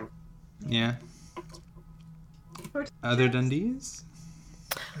popcorn. Yeah. Other Dundies?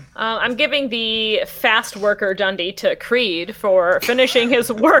 I'm giving the fast worker Dundee to Creed for finishing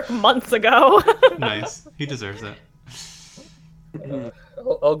his work months ago. Nice. He deserves it.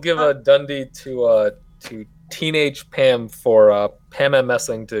 I'll give a Dundee to teenage Pam for Pam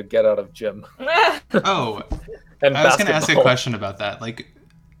MSing to get out of gym Oh, and I was going to ask a basketball. question about that. Like,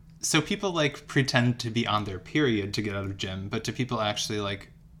 so people like pretend to be on their period to get out of gym, but do people actually like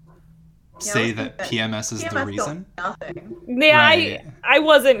say I that think PMS is the PMS reason? don't nothing. Yeah, Right. I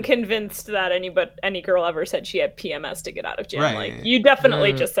wasn't convinced that any girl ever said she had PMS to get out of gym. Right. Like you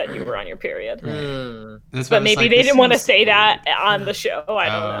definitely just said you were on your period. Mm. That's why I But was maybe like, they this didn't want to seems- say that on the show. I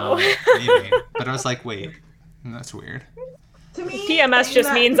don't know. Maybe. But I was like, wait, that's weird. To me, PMS saying just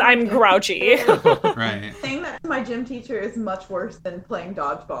that means to I'm grouchy. Right. Saying that to my gym teacher is much worse than playing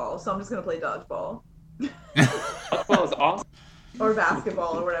dodgeball, so I'm just gonna play dodgeball That was awesome. or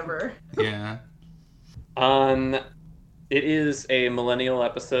basketball or whatever. Yeah. It is a millennial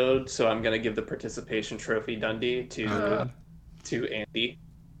episode, so I'm gonna give the participation trophy Dundee Oh, to Andy.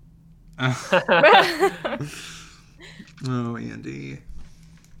 God. Oh, Andy.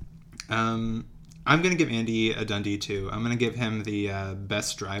 I'm gonna give Andy a Dundee too. I'm gonna give him the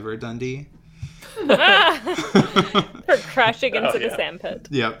best driver Dundee. For crashing into Oh, the yeah. sandpit.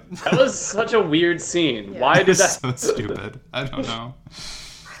 Yep. That was such a weird scene. Yeah. Why did It's that? so stupid. I don't know.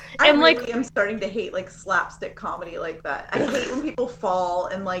 I And, like- really am starting to hate like slapstick comedy like that. I hate when people fall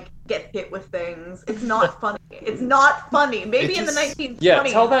and like get hit with things. It's not funny. It's not funny. Maybe in the just- 1920s. Yeah,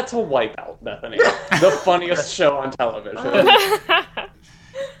 tell that to Wipeout, Bethany. The funniest show on television.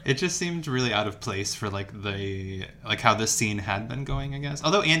 It just seemed really out of place for like how this scene had been going, I guess.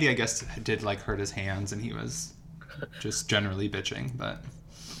 Although Andy, I guess, did like hurt his hands and he was just generally bitching, but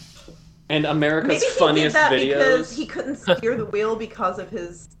And America's Maybe he did funniest that videos. because he couldn't steer the wheel because of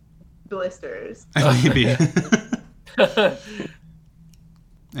his blisters. maybe. Any other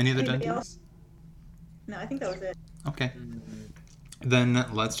Anybody dungeons? else? No, I think that was it. Okay. Then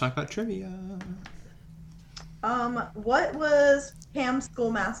let's talk about trivia. What was Pam's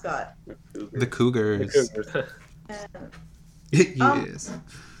school mascot? The Cougars. And Yes.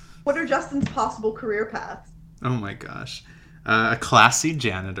 what are Justin's possible career paths? Oh my gosh. A classy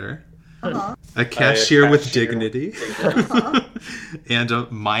janitor. Uh-huh. A cashier with cashier. dignity. And a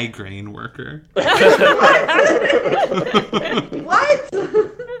migraine worker. What?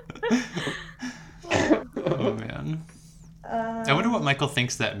 Oh man. I wonder what Michael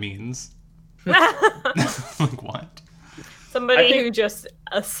thinks that means. Like what? Somebody I think- who just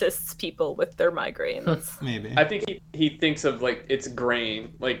assists people with their migraines. Maybe. I think he thinks of like it's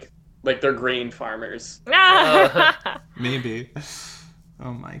grain, like they're grain farmers. Maybe.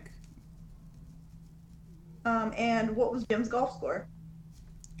 Oh Mike. And what was Jim's golf score?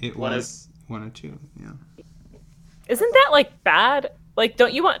 It One was 1 and 2, yeah. Isn't that like bad? Like,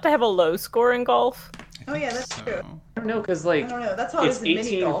 don't you want to have a low score in golf? I Oh, yeah, think that's so. true. I don't know, because I like don't know. That's how it it's is in mini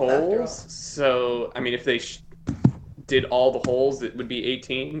 18 golf. After all. holes. So I mean, if they did all the holes, it would be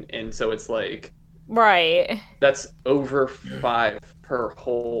 18, and so it's like Right. that's over 5 per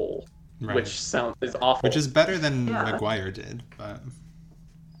hole, Right. which is awful. Which is better than Yeah. McGuire did, but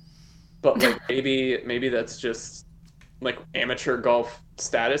like maybe that's just like amateur golf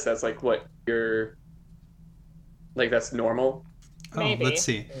status. That's like what you're like. That's normal. Oh, Maybe. let's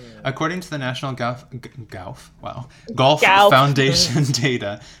see. According to the National Golf Golf. Foundation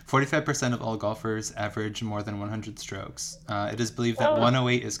data, 45% of all golfers average more than 100 strokes. It is believed that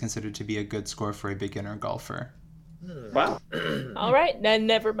 108 is considered to be a good score for a beginner golfer. Wow. All right, then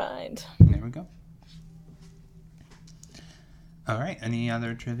never mind. There we go. All right. Any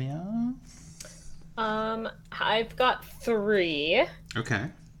other trivia? I've got 3. Okay.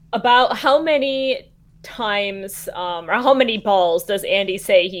 About how many times, or how many balls does Andy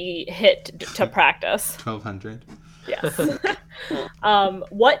say he hit to practice? 1,200. Yes.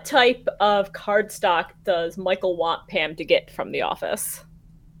 What type of cardstock does Michael want Pam to get from the office?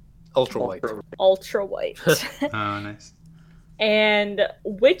 Ultra white. Ultra white. Oh, nice. And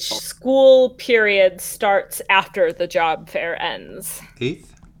which school period starts after the job fair ends? 8th?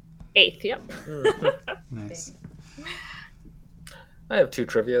 8th, yep. Nice. I have 2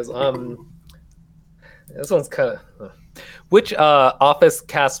 trivias. This one's kind of. Which Office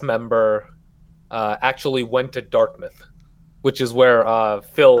cast member actually went to Dartmouth, which is where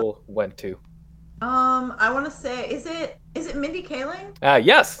Phil went to? I want to say, is it Mindy Kaling?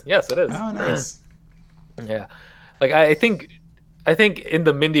 Yes, it is. Oh, nice. Yeah, like I think in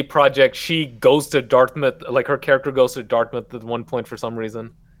the Mindy project, she goes to Dartmouth. Like her character goes to Dartmouth at one point for some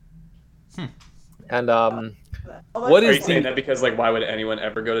reason. And Oh, What that's Are is you saying the- that because like why would anyone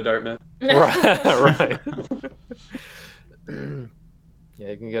ever go to Dartmouth? right. Yeah,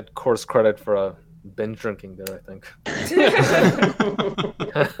 you can get course credit for binge drinking there, I think.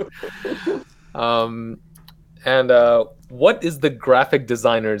 What is the graphic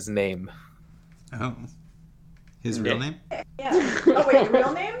designer's name? Oh. His real name? Yeah. Oh wait, your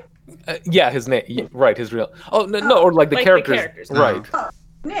real name? Yeah, his name. Right, his real. Oh no, or like the Like the characters. characters. Right. Oh,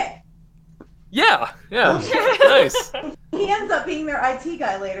 Nick. Yeah. Nice. He ends up being their IT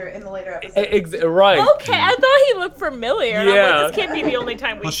guy later in the later episode. Right. Okay, I thought he looked familiar. And I'm Yeah. like, this can't be the only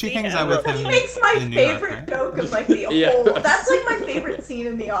time we Well, she see hangs him. out with him. He makes my in New York, favorite right? joke of like the Yeah. whole. That's like my favorite scene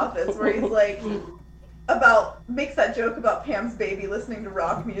in The Office, where he's like makes that joke about Pam's baby listening to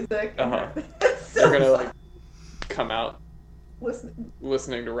rock music. Uh-huh. It's so They're gonna fun. like come out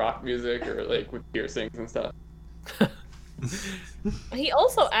listening to rock music or like with piercings and stuff. He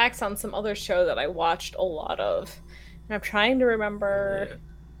also acts on some other show that I watched a lot of. And I'm trying to remember.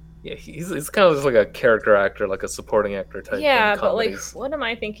 Yeah, he's kind of just like a character actor, like a supporting actor type. Yeah, in but like, comedies. what am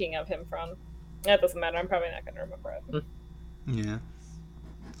I thinking of him from? That doesn't matter. I'm probably not going to remember it. Yeah.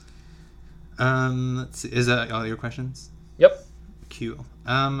 Let's see. Is that all your questions? Yep. Cool.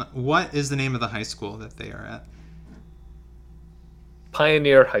 What is the name of the high school that they are at?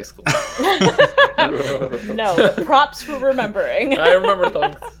 Pioneer High School. No, but props for remembering. I remember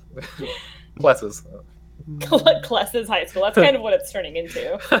those. Blesses. Kless's high school. That's kind of what it's turning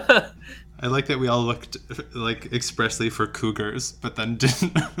into. I like that we all looked like expressly for cougars, but then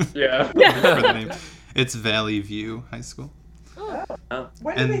didn't Yeah. for the name. It's Valley View High School. Oh.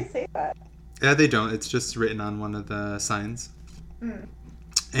 Where do And- they say that? Yeah, they don't. It's just written on one of the signs. Mm.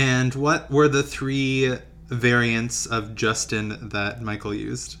 And what were the 3 variants of Justin that Michael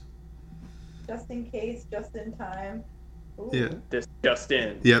used? Just in case, just in time. Ooh. Yeah. This just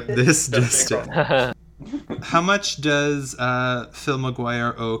in. Yep, this Justin. Justin. How much does Phil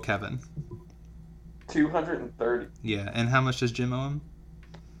McGuire owe Kevin? 230. Yeah, and how much does Jim owe him?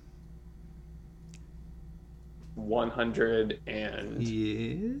 120.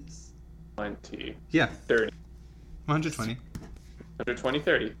 Yes. Yeah, 30. 120. 120,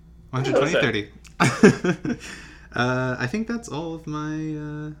 30. 120, 30. I think that's all of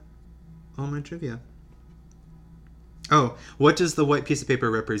my trivia. Oh, what does the white piece of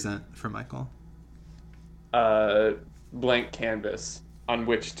paper represent for Michael? Blank canvas on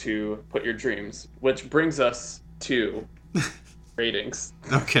which to put your dreams, which brings us to ratings.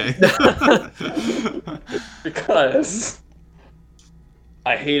 Okay. Because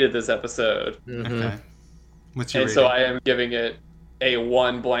I hated this episode, Okay. What's your and rating? so I am giving it a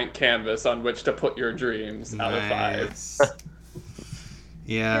 1 blank canvas on which to put your dreams out of 5. Nice.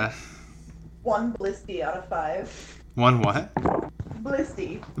 Yeah. 1 blisty out of 5. 1 what?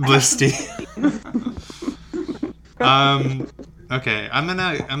 Blisty. Blisty. Okay, I'm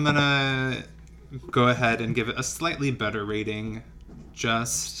gonna go ahead and give it a slightly better rating,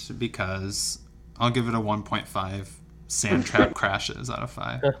 just because I'll give it a 1.5 sand trap crashes out of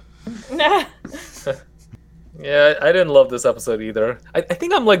 5. Yeah, I didn't love this episode either. I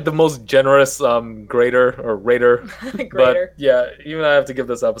think I'm like the most generous grader or rater. But Greater. yeah, even I have to give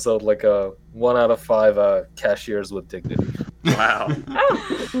this episode like a 1 out of 5 cashiers with dignity. Wow.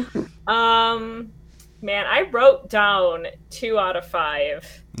 Man, I wrote down 2 out of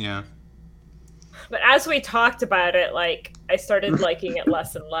 5. Yeah. But as we talked about it, like, I started liking it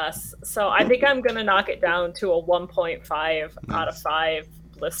less and less. So I think I'm going to knock it down to a 1.5 out of 5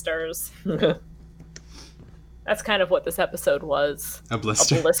 blisters. That's kind of what this episode was. A A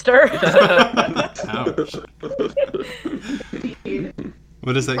blister. blister. Ouch.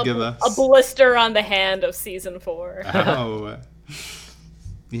 What does that give us? A blister on the hand of season 4. Oh.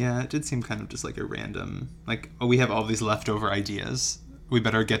 Yeah, it did seem kind of just like a random, like, oh, we have all these leftover ideas. We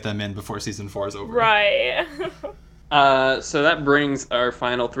better get them in before season 4 is over. Right. So that brings our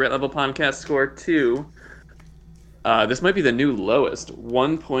final threat level podcast score to, this might be the new lowest,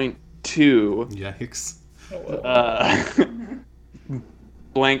 1.2. Yikes.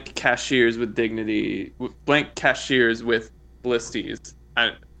 Blank cashiers with dignity. Blank cashiers with blisties.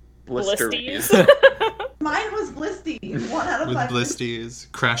 Blisteries. Blisties. Mine was blisty. 1 out of With 5.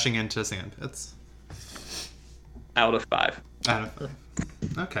 blisties crashing into sand pits. Out of 5. Out of 5.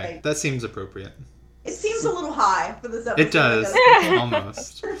 Okay, that seems appropriate. It seems a little high for this episode. It does. I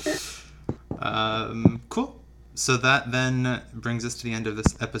Almost. Cool. So that then brings us to the end of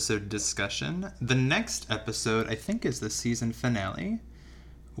this episode discussion. The next episode, I think, is the season finale,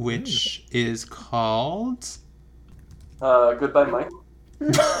 which is called... Goodbye, Mike.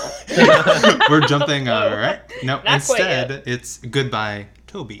 We're jumping, right? No, Not quite instead, it's Goodbye,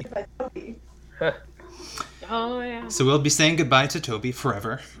 Toby. guess. Toby. Oh, yeah. So we'll be saying goodbye to Toby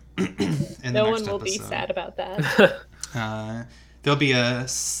forever. in the No next one will be episode. sad about that. There'll be a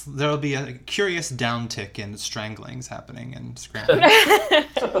curious downtick in stranglings happening and scrambling.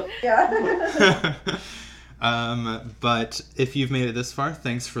 Yeah. But if you've made it this far,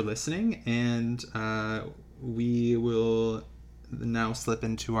 thanks for listening, and we will now slip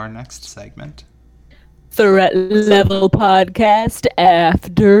into our next segment. Threat Level Podcast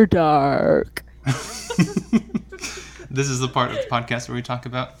After Dark. This is the part of the podcast where we talk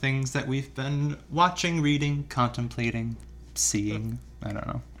about things that we've been watching, reading, contemplating, seeing, I don't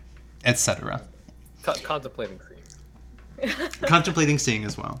know, etc. Contemplating seeing. Contemplating seeing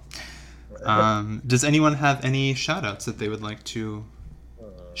as well. Does anyone have any shout-outs that they would like to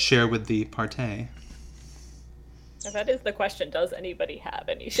share with the partay? That is the question. Does anybody have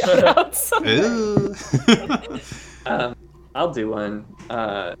any shoutouts? Ooh. I'll do one.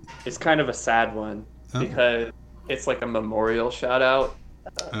 It's kind of a sad one because it's like a memorial shout out,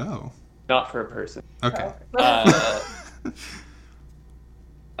 Oh. not for a person. Okay.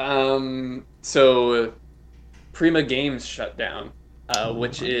 So Prima Games shut down,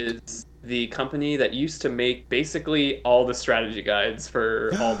 which is the company that used to make basically all the strategy guides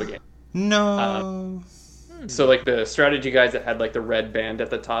for all the games. No. So like the strategy guides that had like the red band at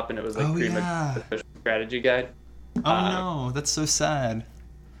the top, and it was like Oh, Prima yeah. official strategy guide. Oh no, that's so sad.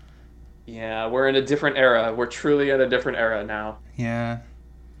 Yeah, we're in a different era. We're truly in a different era now. Yeah.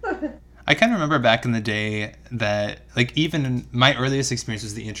 I kind of remember back in the day that, like, even in my earliest experience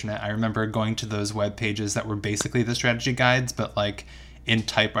with the internet, I remember going to those web pages that were basically the strategy guides, but like in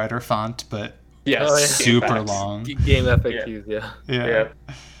typewriter font, but Yes, Oh, yeah. super long. Game FAQs, yeah. Yeah.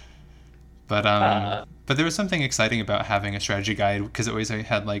 But there was something exciting about having a strategy guide because it always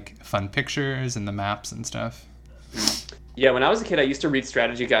had like fun pictures and the maps and stuff. Yeah, when I was a kid, I used to read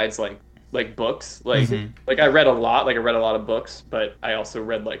strategy guides like books. Like I read a lot. Like I read a lot of books, but I also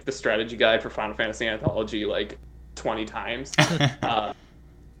read like the strategy guide for Final Fantasy Anthology like 20 times.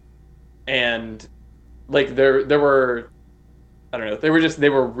 And like there were, I don't know, they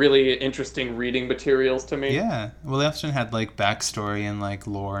were really interesting reading materials to me. Yeah. Well, they often had like backstory and like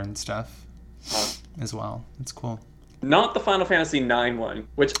lore and stuff as well. It's cool. Not the Final Fantasy IX one,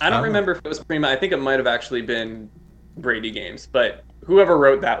 which I don't remember if it was Prima. I think it might have actually been Brady Games, but whoever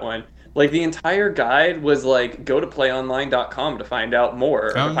wrote that one, like the entire guide was like, go to playonline.com to find out more,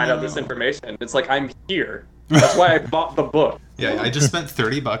 or to find out this information. It's like, I'm here. That's why I bought the book. Yeah, I just spent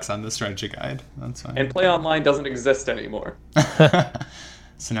 $30 on the strategy guide. That's fine. And Play Online doesn't exist anymore.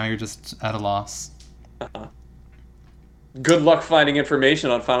 So now you're just at a loss. Good luck finding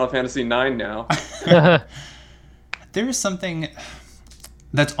information on Final Fantasy IX now. There is something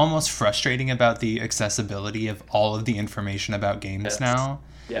that's almost frustrating about the accessibility of all of the information about games now.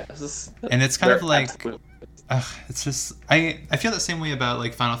 Yes. And it's kind of They're like, absolutely- it's just, I feel the same way about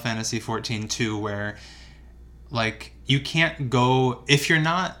like Final Fantasy 14 too, where like you can't go, if you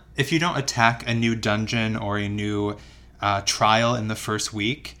don't attack a new dungeon or a new trial in the first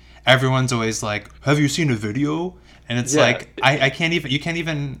week, everyone's always like, have you seen a video? And it's like, you can't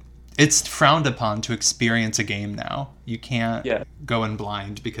even, it's frowned upon to experience a game now. You can't go in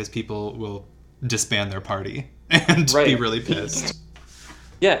blind because people will disband their party and be really pissed.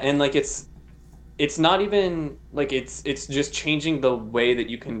 Yeah, and like it's not even like it's just changing the way that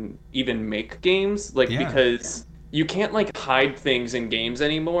you can even make games, like because you can't like hide things in games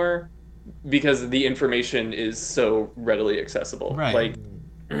anymore because the information is so readily accessible. Right. Like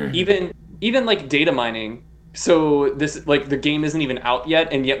even like data mining. So this, like, the game isn't even out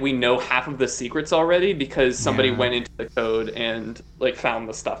yet, and yet we know half of the secrets already because somebody went into the code and like found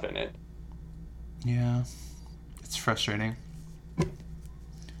the stuff in it. Yeah, it's frustrating.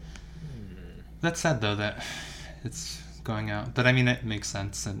 That's sad though that it's going out, but I mean it makes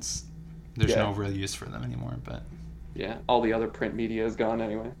sense since there's no real use for them anymore. But yeah, all the other print media is gone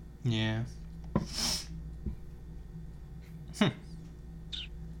anyway. Yeah.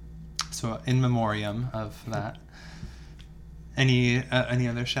 So in memoriam of that, any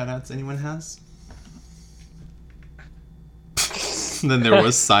other shout-outs anyone has? Then there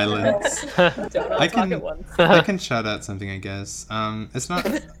was silence. I can shout out something, I guess. It's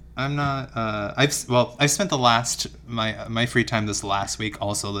not. I'm not. I've spent my free time this last week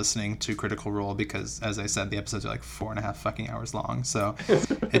also listening to Critical Role because, as I said, the episodes are like 4.5 fucking hours long, so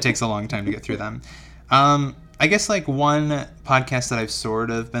it takes a long time to get through them. I guess like one podcast that I've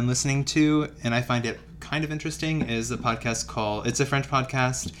sort of been listening to, and I find it kind of interesting, is a podcast called. It's a French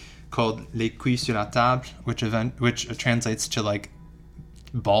podcast called Les Couilles sur la Table, which translates to like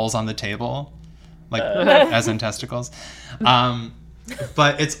balls on the table, like as in testicles.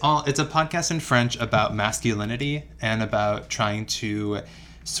 But it's a podcast in French about masculinity and about trying to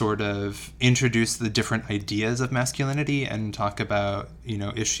sort of introduce the different ideas of masculinity and talk about,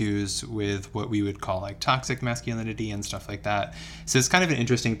 issues with what we would call like toxic masculinity and stuff like that. So it's kind of an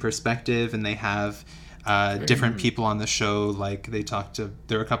interesting perspective, and they have different people on the show. Like there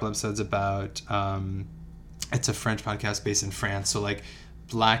are a couple episodes about, it's a French podcast based in France. So like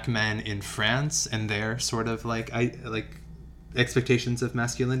Black men in France and their sort of like expectations of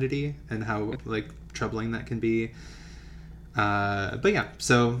masculinity and how like troubling that can be. But yeah,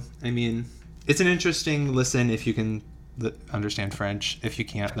 so I mean, it's an interesting listen if you can understand French. If you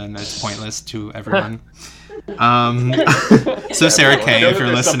can't, then it's pointless to everyone. So Sarah Kay, if you're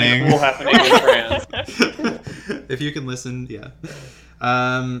listening, cool happening in France. if you can listen, yeah.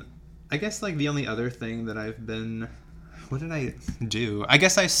 I guess like the only other thing that I've been, what did I do? I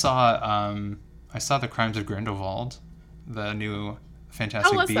guess I saw The Crimes of Grindelwald, the new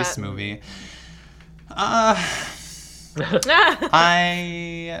Fantastic Beasts movie. I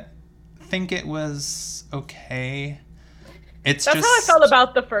think it was okay. That's how I felt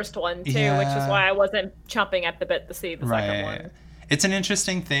about the first one too, which is why I wasn't chomping at the bit to see the second one. It's an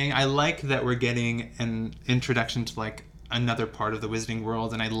interesting thing. I like that we're getting an introduction to like another part of the Wizarding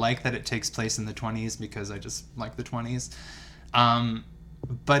world, and I like that it takes place in the 20s because I just like the 20s.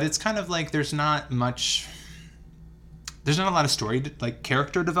 But it's kind of like there's not a lot of story, like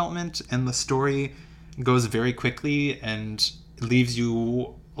character development, and the story goes very quickly and leaves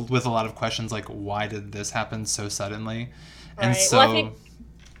you with a lot of questions like, why did this happen so suddenly? And Right. so, Well, I think-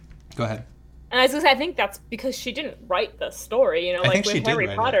 go ahead. And I was gonna say, I think that's because she didn't write the story. You know, I like think she with did Harry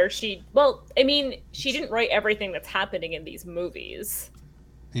write Potter, she didn't write everything that's happening in these movies.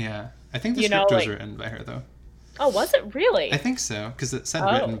 Yeah, I think the You know, script was like- written by her though. Oh, was it really? I think so, because it said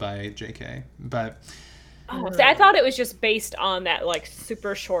Oh. written by J.K. But Oh, see, I thought it was just based on that like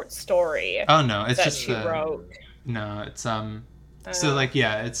super short story oh no, it's that just she wrote. no, it's so Oh. like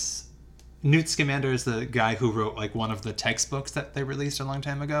yeah, it's Newt Scamander is the guy who wrote like one of the textbooks that they released a long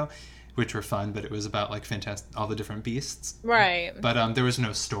time ago, which were fun, but it was about like all the different beasts. Right. But there was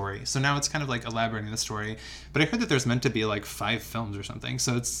no story, so now it's kind of like elaborating the story. But I heard that there's meant to be like 5 films or something.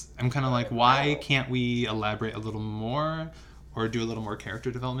 So I'm kind of like, why can't we elaborate a little more, or do a little more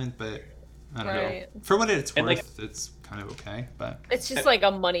character development? But I don't Right. know. For what it's And, worth, it's kind of okay. But It's just like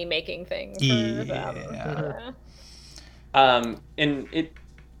a money making thing for them. yeah, And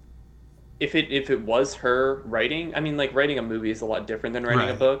if it was her writing, I mean, like writing a movie is a lot different than writing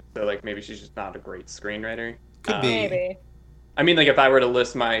a Right. book. So like maybe she's just not a great screenwriter. Could be. Maybe. I mean, like if I were to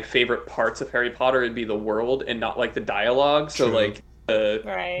list my favorite parts of Harry Potter, it'd be the world and not like the dialogue. So True. like the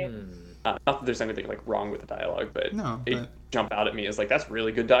Right. not that there's anything like wrong with the dialogue, but No, it but- jump out at me as like that's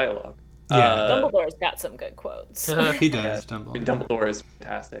really good dialogue. Yeah. Dumbledore's got some good quotes. he does. Dumbledore. Dumbledore is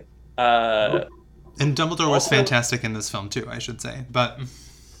fantastic. And Dumbledore was Also- fantastic in this film too, I should say. But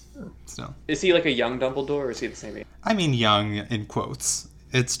still, Is he like a young Dumbledore, or is he the same age? I mean, young in quotes.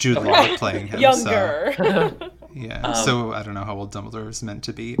 It's Jude Law playing him. Younger. So, yeah. Um, So I don't know how old Dumbledore is meant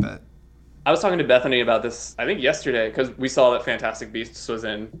to be, but I was talking to Bethany about this, I think yesterday, because we saw that Fantastic Beasts was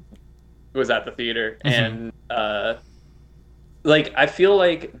at the theater, and like I feel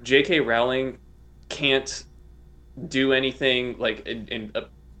like J.K. Rowling can't do anything like in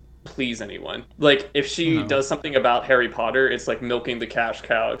please anyone. Like if she No. does something about Harry Potter, it's like milking the cash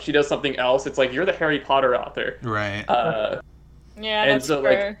cow. If she does something else, it's like you're the Harry Potter author. right. Yeah, And that's so,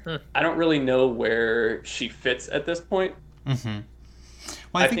 fair. I don't really know where she fits at this point. Mm-hmm.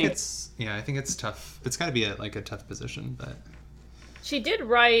 Well, I I think think- I think it's tough. It's got to be a tough position, but She did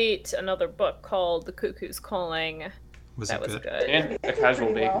write another book called The Cuckoo's Calling. was That it was good? good. And a casual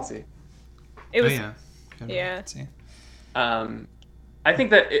Pretty well. vacancy. It was Oh yeah. yeah. Let's see. I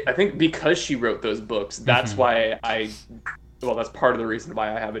think because she wrote those books, that's why that's part of the reason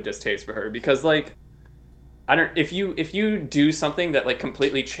why I have a distaste for her, because like if you do something that like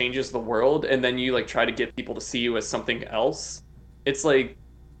completely changes the world and then you like try to get people to see you as something else, it's like,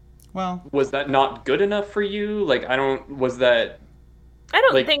 Well, was that not good enough for you? Like I don't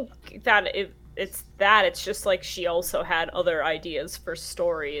like- think that it's that. It's just like she also had other ideas for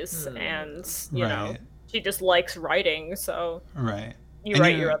stories, and you know, Right. she just likes writing, so right. you And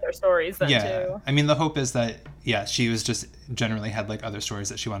write you- your other stories then Yeah. too. I mean, the hope is that she was just generally had like other stories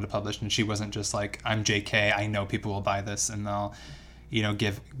that she wanted to publish, and she wasn't just like, I'm JK, I know people will buy this and they'll,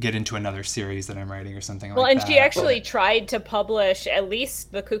 get into another series that I'm writing or something Well, like and that. she actually tried to publish at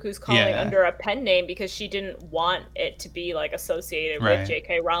least The Cuckoo's Calling Yeah. under a pen name because she didn't want it to be like associated Right. with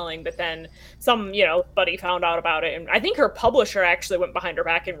J.K. Rowling. But then some, buddy found out about it, and I think her publisher actually went behind her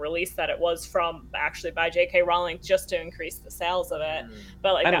back and released that it was by J.K. Rowling just to increase the sales of it.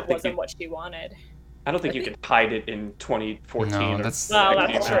 But like I don't that think wasn't you- what she wanted. I don't think you can hide it in 2014. No, or that's- Well,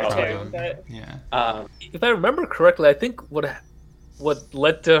 Like, that's yeah, true problem. too. But Yeah. If I remember correctly, I think what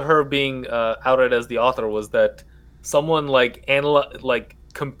led to her being outed as the author was that someone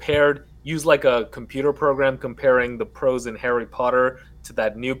used like a computer program comparing the prose in Harry Potter to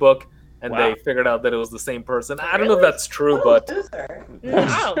that new book, and Wow. they figured out that it was the same person. I don't know if Really? that's true, What but a loser.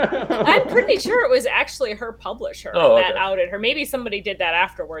 No. I'm pretty sure it was actually her publisher Oh, that okay. outed her. Maybe somebody did that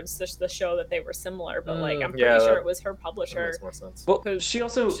afterwards, just to show that they were similar. But like, I'm pretty yeah, sure that- it was her that publisher. makes more sense. Well, Who she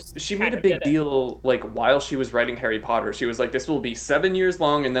just made kind a of big did it. deal like while she was writing Harry Potter. She was like, "This will be 7 years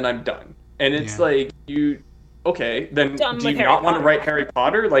long, and then I'm done." And it's Yeah. like okay, then Done do with you Harry not want to Potter. write Harry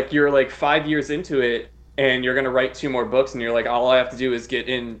Potter? Like you're like 5 years into it, and you're gonna write 2 more books, and you're like, all I have to do is get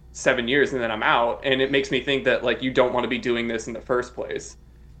in 7 years, and then I'm out. And it makes me think that like you don't want to be doing this in the first place.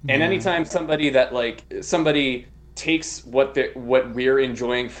 And Yeah. anytime somebody takes what we're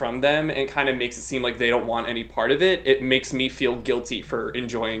enjoying from them and kind of makes it seem like they don't want any part of it, it makes me feel guilty for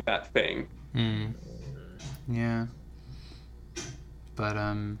enjoying that thing. Mm. Yeah. But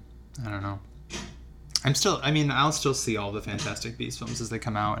I don't know. I'll still see all the Fantastic Beasts films as they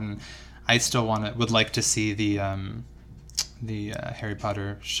come out, and I still would like to see the Harry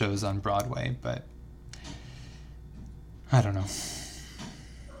Potter shows on Broadway, but I don't know.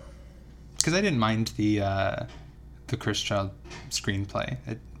 Because I didn't mind the Chris Child screenplay.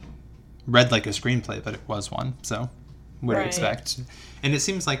 It read like a screenplay, but it was one, so would Right. expect. And it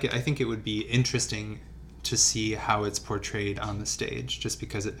seems like I think it would be interesting to see how it's portrayed on the stage, just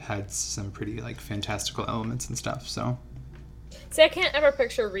because it had some pretty like fantastical elements and stuff. So See, I can't ever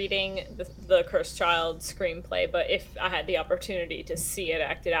picture reading the Cursed Child screenplay, but if I had the opportunity to see it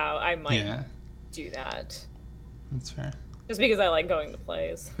acted out, I might yeah, do that. that's fair. Just because I like going to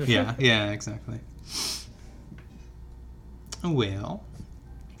plays. Yeah, exactly. Well,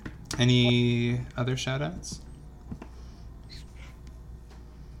 any other shout-outs?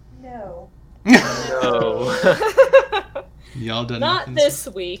 No. No. Y'all done Not nothing? this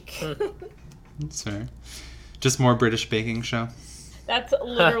week. That's fair. Just more British baking show. That's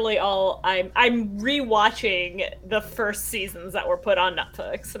literally all. I'm rewatching the first seasons that were put on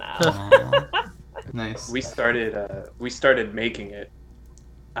Netflix now. Aw. Nice. We started making it,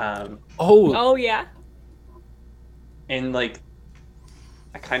 Oh, Oh yeah. and like,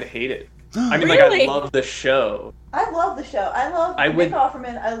 I kind of hate it. I mean, Really? like, I love the show. I love the show. I love I Nick would-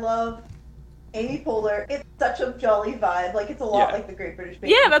 Offerman. I love Amy Poehler. It's such a jolly vibe. Like, it's a lot Yeah. like the Great British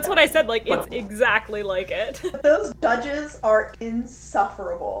Baking Yeah, that's Show. what I said. Like, it's exactly like it. But those judges are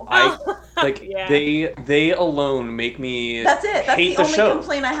insufferable. Like, Yeah. they alone make me That's it. That's hate the the only show.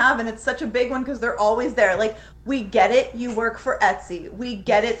 complaint I have, and it's such a big one because they're always there. Like, we get it. You work for Etsy. We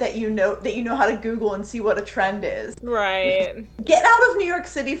get it that you know how to Google and see what a trend is. Right. Get out of New York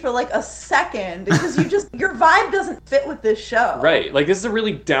City for like a second because your vibe doesn't fit with this show. Right, like, this is a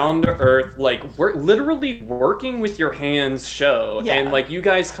really down-to-earth, like, we're literally working with your hands show, Yeah. and, like, you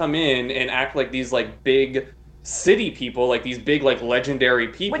guys come in and act like these, like, big city people, like, these big, like, legendary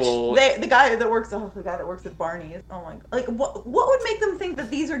Which people. the guy that works at Barney's. Oh my god! Like, what would make them think that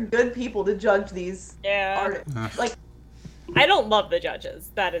these are good people to judge these Yeah. artists? Ugh. Like, I don't love the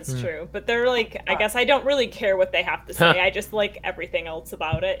judges. That is true. But they're like, I guess I don't really care what they have to say. I just like everything else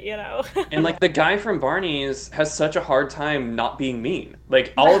about it, you know? And, like, the guy from Barney's has such a hard time not being mean.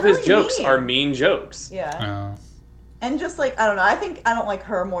 Like, all of his really jokes mean. are mean jokes. yeah. Oh. And just like, I don't know. I think I don't like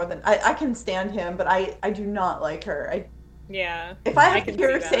her more than I can stand him, but I do not like her. Yeah. If I have to can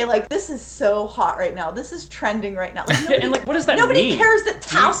hear her see say that. like, "This is so hot right now. This is trending right now." Like, Yeah, nobody, and, like, what does that nobody mean? cares that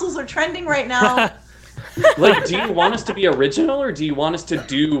tassels are trending right now. Like, do you want us to be original, or do you want us to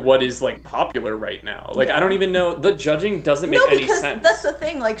do what is, like, popular right now? Like, I don't even know. The judging doesn't make No, any because sense. that's the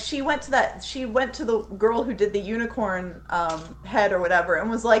thing. Like, she went to the girl who did the unicorn head or whatever, and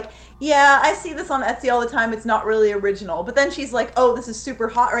was like, "Yeah, I see this on Etsy all the time. It's not really original." But then she's like, "Oh, this is super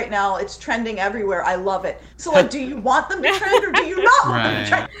hot right now. It's trending everywhere. I love it." So, like, do you want them to trend or do you not want them to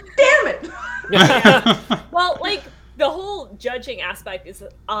trend? Damn it! Well, like, the whole judging aspect is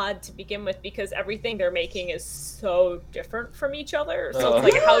odd to begin with because everything they're making is so different from each other. So it's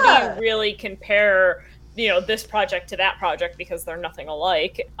like, how do Yeah. you really compare, you know, this project to that project because they're nothing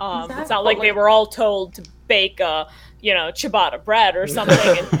alike? It's not like they were all told to bake a, you know, ciabatta bread or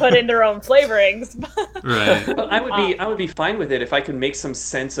something and put in their own flavorings. Right. But I would be fine with it if I could make some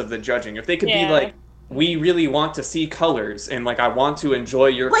sense of the judging. If they could Yeah. be like, we really want to see colors, and, like, I want to enjoy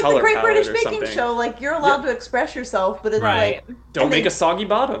your Like color the Great palette British or Baking something. Show, like, you're allowed to express yourself, but it's Right. like, Don't and make they- a soggy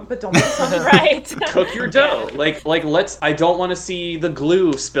bottom. but don't make something Right. Cook your dough. Like let's. I don't want to see the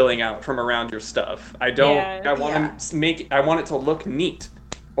glue spilling out from around your stuff. I don't. Yeah. I want Yeah. to make. I want it to look neat,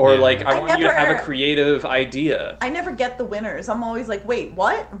 or Yeah. like I I want you to have a never- creative idea. I never get the winners. I'm always like, wait,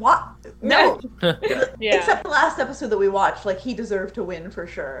 what? What? No. Yeah. Except the last episode that we watched, like, he deserved to win for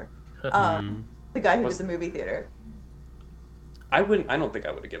sure. The guy who Was- did the movie theater. I wouldn't. I don't think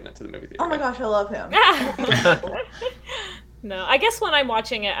I would have given it to the movie theater. Oh my gosh, I love him. No, I guess when I'm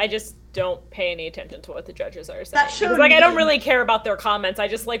watching it, I just don't pay any attention to what the judges are saying. That show Because, like, I don't needs- really care about their comments. I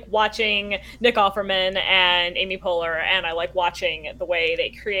just like watching Nick Offerman and Amy Poehler, and I like watching the way they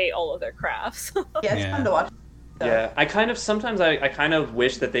create all of their crafts. Yeah, it's Yeah. fun to watch. Yeah, I kind of sometimes I kind of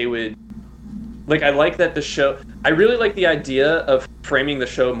wish that they would. Like, I like that the show. I really like the idea of framing the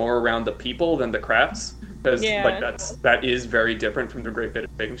show more around the people than the crafts, because Yeah. like that is very different from the Great British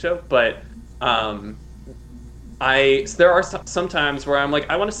Baking Show. But there are some times where I'm like,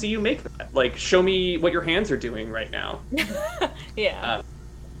 I want to see you make that. Like, show me what your hands are doing right now. Yeah.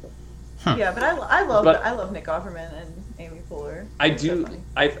 Yeah, but I love Nick Offerman and Amy Poehler. I They're so do. funny.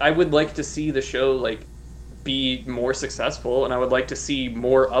 I would like to see the show like be more successful, and I would like to see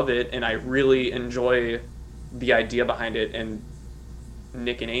more of it. And I really enjoy the idea behind it and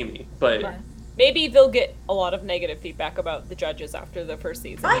Nick and Amy. But Yeah. Maybe they'll get a lot of negative feedback about the judges after the first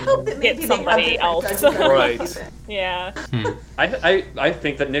season. I hope that maybe Get they have somebody different else. judges every Right. season. Yeah. I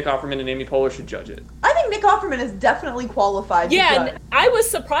think that Nick Offerman and Amy Poehler should judge it. I think Nick Offerman is definitely qualified to Yeah, judge. and I was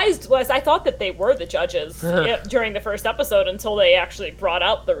surprised, Wes. I thought that they were the judges during the first episode until they actually brought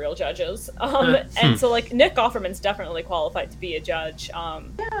out the real judges. And so, like, Nick Offerman's definitely qualified to be a judge.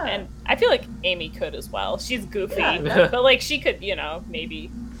 And I feel like Amy could as well. She's goofy, Yeah. but, like, she could, maybe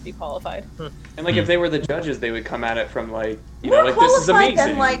be qualified. And like if they were the judges, they would come at it from like, More like this is qualified amazing.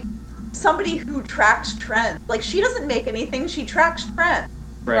 than, like, somebody who tracks trends. Like, she doesn't make anything, she tracks trends.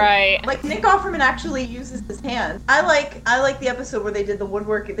 Right. Like, Nick Offerman actually uses his hands. I like the episode where they did the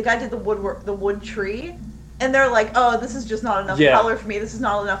woodwork. The guy did the wood tree, and they're like, "Oh, this is just not enough color for me. This is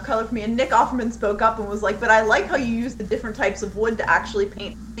not enough color for me." And Nick Offerman spoke up and was like, "But I like how you use the different types of wood to actually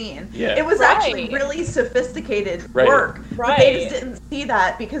paint the scene." Yeah. It was Right. actually really sophisticated Right. work, but they just Right. didn't see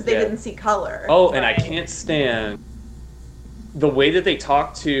that because they Yeah. didn't see color. Oh, and I Right. can't stand the way that they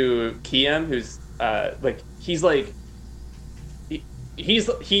talk to Kiem, who's he's like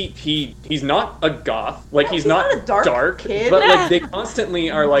he's not a goth, like No, he's he's not a dark kid. but like they constantly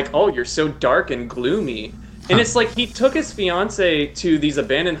are like, oh, you're so dark and gloomy. And it's like he took his fiance to these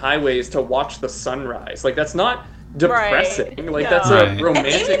abandoned highways to watch the sunrise. Like that's not depressing. Like that's No. a Right. And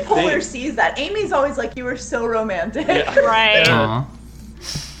romantic Amy Poehler thing. sees that. Amy's always like, "You were so romantic." Yeah. Right. Aw.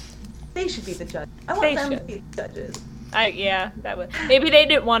 They should be the judges. I want They them to should. be the judges. That would. Maybe they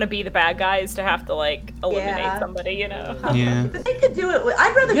didn't want to be the bad guys to have to, like, eliminate Yeah. somebody, Yeah. But they could do it.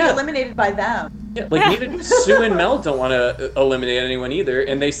 I'd rather Yeah. be eliminated by them. Yeah, like neither Sue and Mel don't want to eliminate anyone either,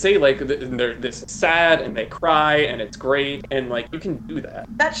 and they say like they're this is sad and they cry and it's great and like you can do that.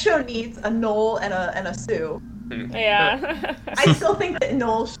 That show needs a Noel and a Sue. Yeah. I still think that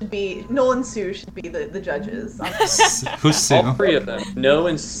Noel and Sue should be the judges. Who's All Sue? three of them, Noel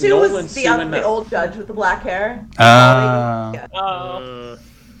and Sue was Sue and the Mel. old judge with the black hair. Ah. Yeah. Oh,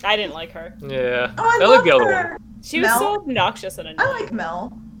 I didn't like her. Yeah. Oh, I like love the other her. one. She was Mel? so obnoxious and I annoying. like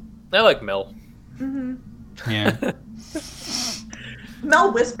Mel. I like Mel. hmm Yeah.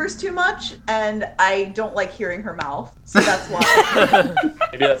 Mel whispers too much, and I don't like hearing her mouth, so that's why.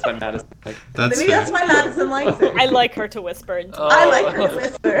 Maybe that's why Madison. Like, That's Maybe that's fair. why Madison likes it. I like her to whisper into Oh. I like her to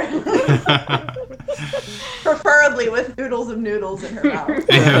whisper. Preferably with noodles of noodles in her mouth.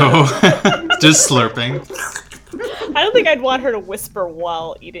 Ew. Just slurping. I don't think I'd want her to whisper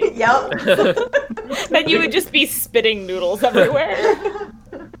while eating. Yep. Then you would just be spitting noodles everywhere.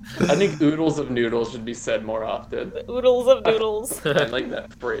 I think oodles of noodles should be said more often. Oodles of noodles. I like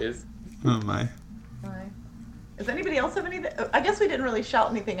that phrase. Oh my. Does anybody else have anything? I guess we didn't really shout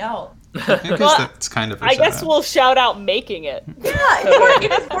anything out. I guess Well, that's kind of a I guess shout-out. we'll shout out making it. Yeah,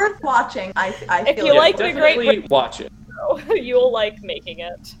 it is worth watching. I If feel you it. like the Great Definitely watch it. You'll like making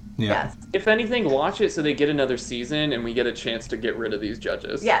it. Yeah. Yes. If anything, watch it so they get another season and we get a chance to get rid of these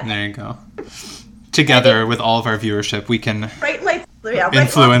judges. Yes. There you go. Together with all of our viewership, we can. Write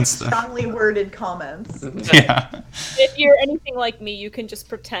Influence lots of strongly worded comments. Yeah. If you're anything like me, you can just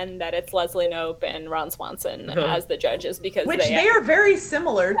pretend that it's Leslie Knope and Ron Swanson as the judges because Which they are very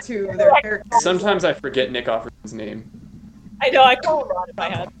similar to their characters. Sometimes I forget Nick Offerman's name. I know, I call him Ron if I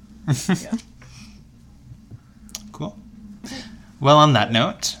had. Cool. Well, on that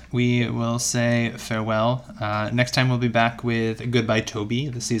note, we will say farewell. Next time we'll be back with Goodbye Toby,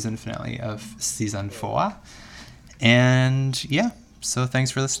 the season finale of season 4. And yeah, so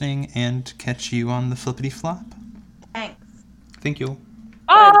thanks for listening and catch you on the flippity flop. Thanks. Thank you.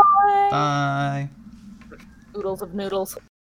 Bye! Bye. Oodles of noodles.